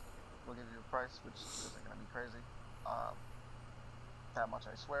size. We'll give you a price, which isn't going to be crazy. That much,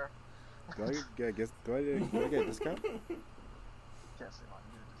 I swear. Do I get a discount? Can't say mine.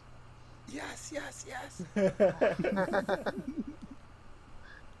 Yes. And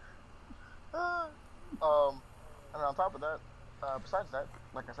on top of that, besides that,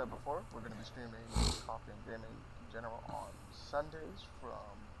 like I said before, we're going to be streaming coffee and gaming in general on Sundays for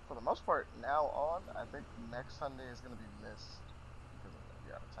the most part, now on. I think next Sunday is going to be missed because I'm going to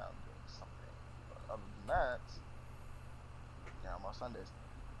be out of town doing something. But other than that, most Sundays.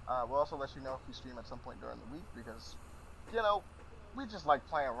 We'll also let you know if we stream at some point during the week because, we just like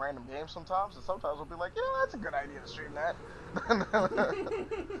playing random games sometimes, and sometimes we'll be like, that's a good idea to stream that.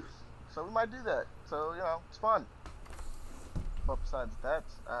 So we might do that. So, it's fun. But besides that,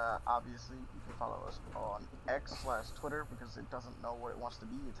 obviously, you can follow us on X/Twitter because it doesn't know what it wants to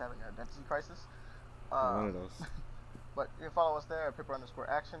be. It's having an identity crisis. One of those. But you can follow us there at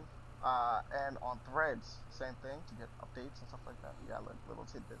Pipper_action. And on Threads, same thing, to get updates and stuff like that. We got like little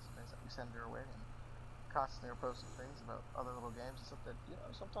tidbits and things that we send your way, and constantly are posting things about other little games and stuff that,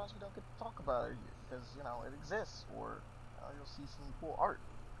 sometimes we don't get to talk about it because, it exists, or you'll see some cool art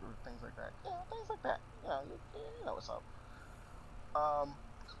or things like that. Things like that. You know what's up.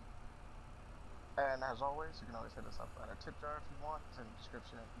 And as always, you can always hit us up at our tip jar if you want. It's in the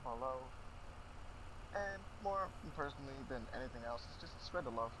description below. And more personally than anything else, it's just spread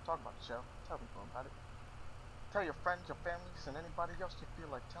the love. Talk about the show. Tell people about it. Tell your friends, your families, and anybody else you feel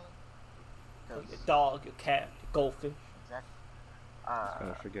like telling. Your dog, your cat, your goldfish. Exactly.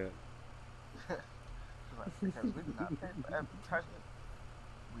 I forget. Because we do not pay for advertisement.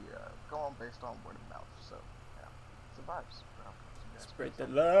 We go on based on word of mouth. So, it's the vibes. Spread the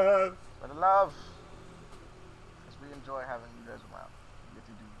love. Spread the love. Because we enjoy having you guys around. We get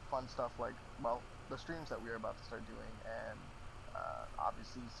to do fun stuff like, the streams that we're about to start doing, and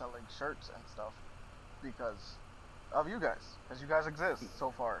obviously selling shirts and stuff because of you guys, because you guys exist so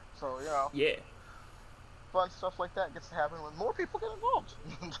far. So, yeah, fun stuff like that gets to happen when more people get involved.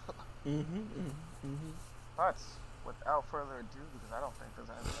 But without further ado, because I don't think there's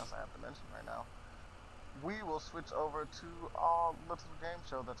anything else I have to mention right now, we will switch over to our little game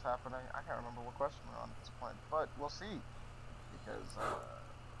show that's happening. I can't remember what question we're on at this point, but we'll see, because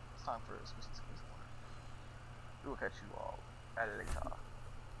it's time for Squishy Squeeze Corner. We will catch you all at later.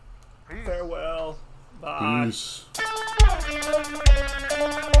 Peace. Farewell. Bye. Peace.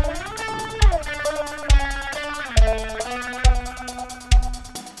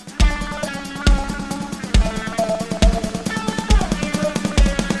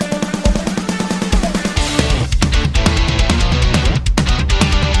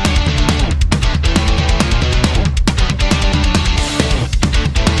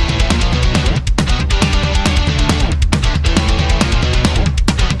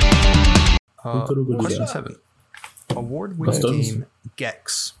 Question 7. Award-winning game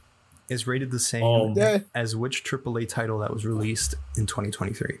Gex is rated the same as which AAA title that was released in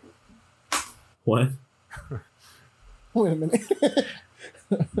 2023? What? Wait a minute.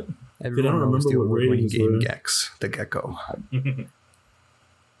 Everyone knows the award-winning game Gex, the Gecko.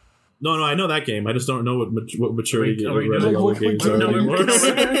 No, I know that game. I just don't know what maturity games are No, anymore. I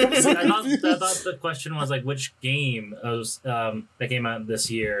thought the question was like which game that came out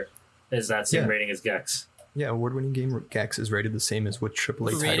this year is that same rating as Gex. Yeah, award-winning game Gex is rated the same as which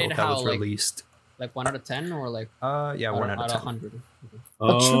AAA title that was released. Like 1 out of 10 or like 1 out of 10. 100. A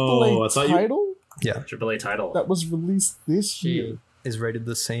AAA title? Yeah. AAA title. That was released this year. Is rated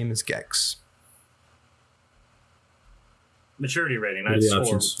the same as Gex. Maturity rating, not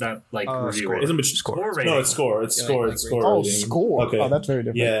score, not like review score. rating. Score rating. No, it's score. It's score. It's score. Oh, rating. score. Okay. Oh, that's very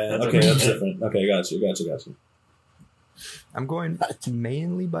different. Yeah. Okay, that's different. Okay, got you. I'm going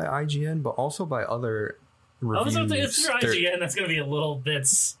mainly by IGN, but also by other reviews. If you're IGN, that's going to be a little bit,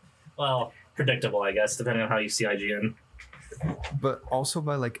 predictable, I guess, depending on how you see IGN. But also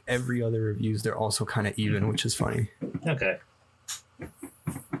by like every other reviews, they're also kind of even, which is funny. Okay.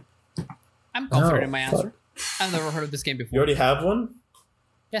 I'm confident in my answer. I've never heard of this game before. You already have one?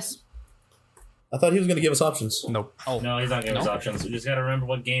 Yes. I thought he was going to give us options. Nope. Oh. No, he's not giving us options. We just got to remember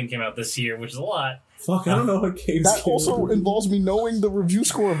what game came out this year, which is a lot. Fuck, I don't know what games. That also involves me knowing the review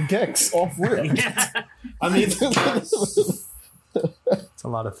score of Gex off rip. I mean, it's a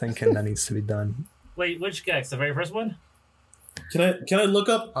lot of thinking that needs to be done. Wait, which Gex? The very first one? Can I look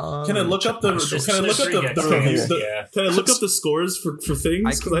up? Can I look up the reviews? Can I look up the scores for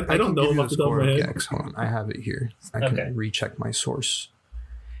things? Because I don't know off the top of my head. Gex. Hold on, I have it here. I can recheck my source.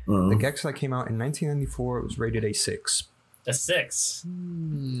 The Gex that came out in 1994, it was rated a 6. A 6.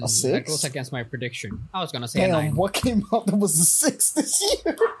 A That 6? goes against my prediction. I was gonna say a 9. Damn, what came out that was a 6 this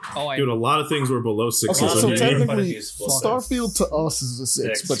year? Oh, I Dude, a lot of things were below 6. Okay, so yeah, technically, yeah. Starfield to us is a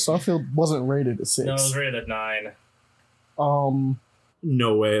 6, 6. but Starfield wasn't rated a 6. No, it was rated at 9.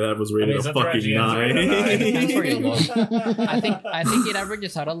 No way, that was rated it's a up to fucking IGN, 9. That's pretty low. I think it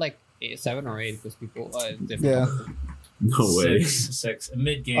averages out at like 7 or 8 because people. Different Yeah. No way. 6.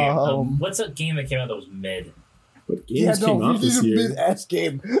 Mid game. What's a game that came out that was mid? What games came out this year? Mid-ass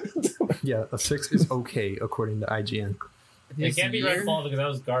game. Yeah, a 6 is okay according to IGN. It can't be Redfall because that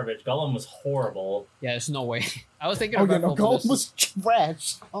was garbage. Gollum was horrible. Yeah, there's no way. I was thinking Oh, of yeah, no, Redfall. for Gollum this. was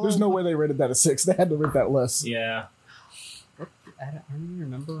trash. There's no way they rated that a 6. They had to rate that less. Yeah. I don't even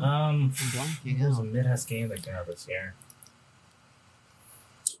remember. It blanking was a out. mid-ass game that came out this year.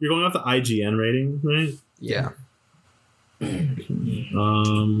 You're going off the IGN rating, right? Yeah.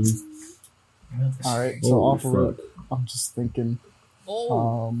 Alright, so off of it, I'm just thinking.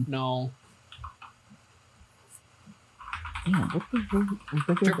 Oh no. Damn, what the hell? I'm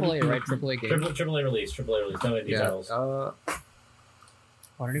thinking AAA, right? AAA game. AAA release. No details. Yeah.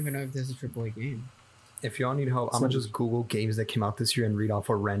 I don't even know if this is a AAA game. If y'all need help, I'm gonna just Google games that came out this year and read off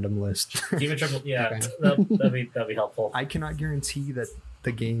a random list. Keep it triple. Yeah, Okay. that'd be helpful. I cannot guarantee that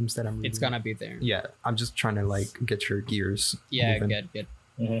the games that I'm reading. It's gonna be there. Yeah, I'm just trying to like get your gears. Yeah, moving.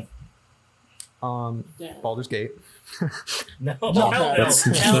 good. Baldur's Gate. No, That's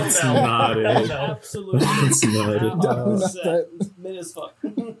not it. Absolutely. That's not it. Not that. Mid as fuck.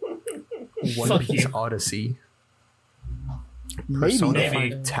 One Fuck Piece you. Odyssey. Maybe. Persona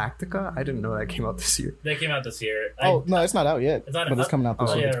Maybe. 5 Tactica? I didn't know that came out this year. They came out this year. Oh, no, it's not out yet. It's not but it's out? coming out this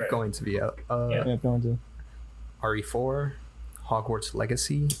Oh, year. it's right. going to be out. Yeah. Yeah, going to. RE4, Hogwarts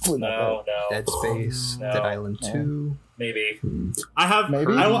Legacy, No. Dead Space, No. Dead Island 2. Maybe. I have.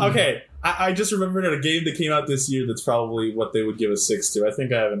 Maybe. I just remembered a game that came out this year that's probably what they would give a 6 to. I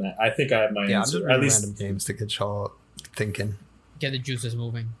think I have my Yeah, I'm just answer. reading At least random games to get y'all thinking. Get the juices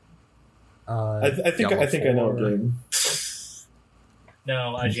moving. I think I know a game.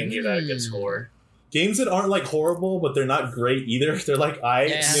 No, IGN gave that a good score. Games that aren't like horrible, but they're not great either. They're like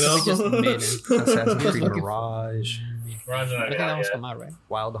Yeah, you know. just mid. Assassin's Creed Looking- Mirage, Roger I that. think that was Yeah. come out, right?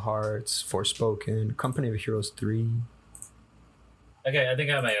 Wild Hearts, Forspoken, Company of Heroes 3. Okay, I think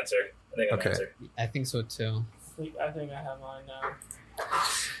I have my answer. Okay. I think so too. I think I have mine now.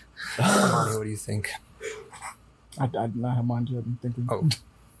 Armani, what do you think? I did not have mine yet. I'm thinking. Oh,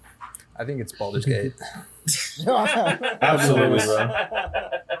 I think it's Baldur's Gate. Absolutely, bro.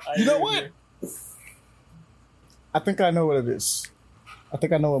 You know what? I think I know what it is. I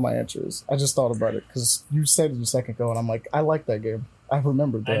think I know what my answer is. I just thought about it because you said it a second ago, and I'm like, I like that game. I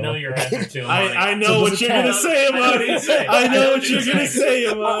remembered that. I know your answer too. I know So what does you're it gonna count? say about it. I know what you're gonna say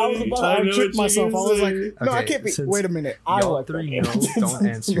I about was it. about I to know trick what you're myself. I gonna was say. like, no, I Okay, can't be. since Wait a minute. I Y'all like that three game. know, don't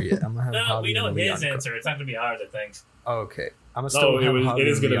answer yet. I'm gonna have No, Javi we know and his Leon go. answer. It's not gonna be ours, I think. Okay, I'm gonna No, still have it Javi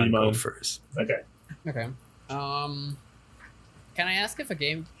is and gonna be Leon go mine. first. Okay. Okay. Can I ask if a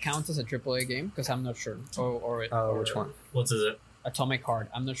game counts as a AAA game? Because I'm not sure. Or Which one? What is it? Atomic Heart.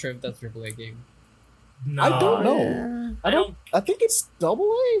 I'm not sure if that's a AAA game. No. I don't know. I think it's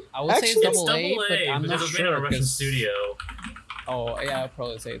double A. I would say it's Actually, double A, but I'm because not it's made in a sure. Russian 'cause- studio. Oh yeah, I'd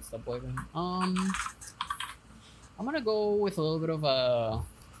probably say it's double A then. I'm gonna go with a little bit of a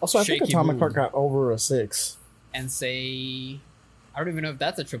Also, I think Shaky Atomic move. Heart got over a 6. and say I don't even know if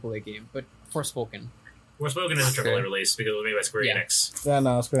that's a AAA game, but Forspoken. Forspoken is a AAA Okay. release because it was made by Square Yeah. Enix. Yeah,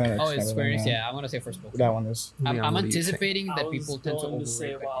 no, Square Enix. Oh, it's kind of Square thing, Enix. Yeah, I'm gonna say Forspoken. That one is. I'm Leon, what do you think? anticipating I that was people tend to going to say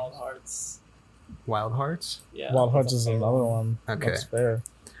overrate that Wild game. Hearts. Wild Hearts. Yeah. Wild Hearts is another one. Okay. That's fair.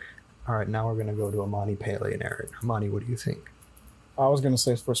 All right, now we're gonna go to Amani, Pele, and Aaron. Amani, what do you think? I was gonna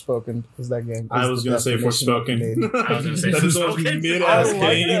say Forspoken because that game. I is was the gonna say definition of mid. Forspoken. I was gonna say That is the most Forspoken. mid I ass like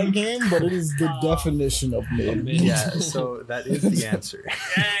that game. game, but it is the definition of mid. Yeah, so that is the answer.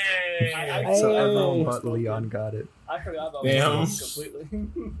 Yay! So Hey. everyone but Leon got it. I forgot about Damn. this completely.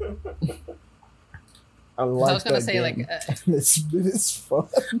 I I like was gonna that say game. like it's fun.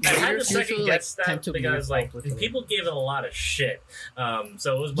 I had to Creators second usually, guess like, tend that to because move like quickly. people gave it a lot of shit.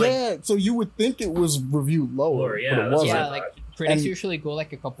 So it was like Yeah, so you would think it was reviewed lower, lower, yeah, but it that's wasn't. yeah, what I like thought. critics And- usually go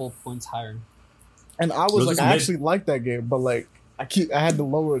like a couple points higher. And I was Was like, this I mid? actually liked that game, but like, I had to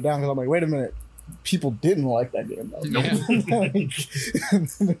lower it down because I'm like, wait a minute, people didn't like that game. Though. Yeah.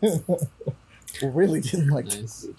 Like, really didn't like Nice. it.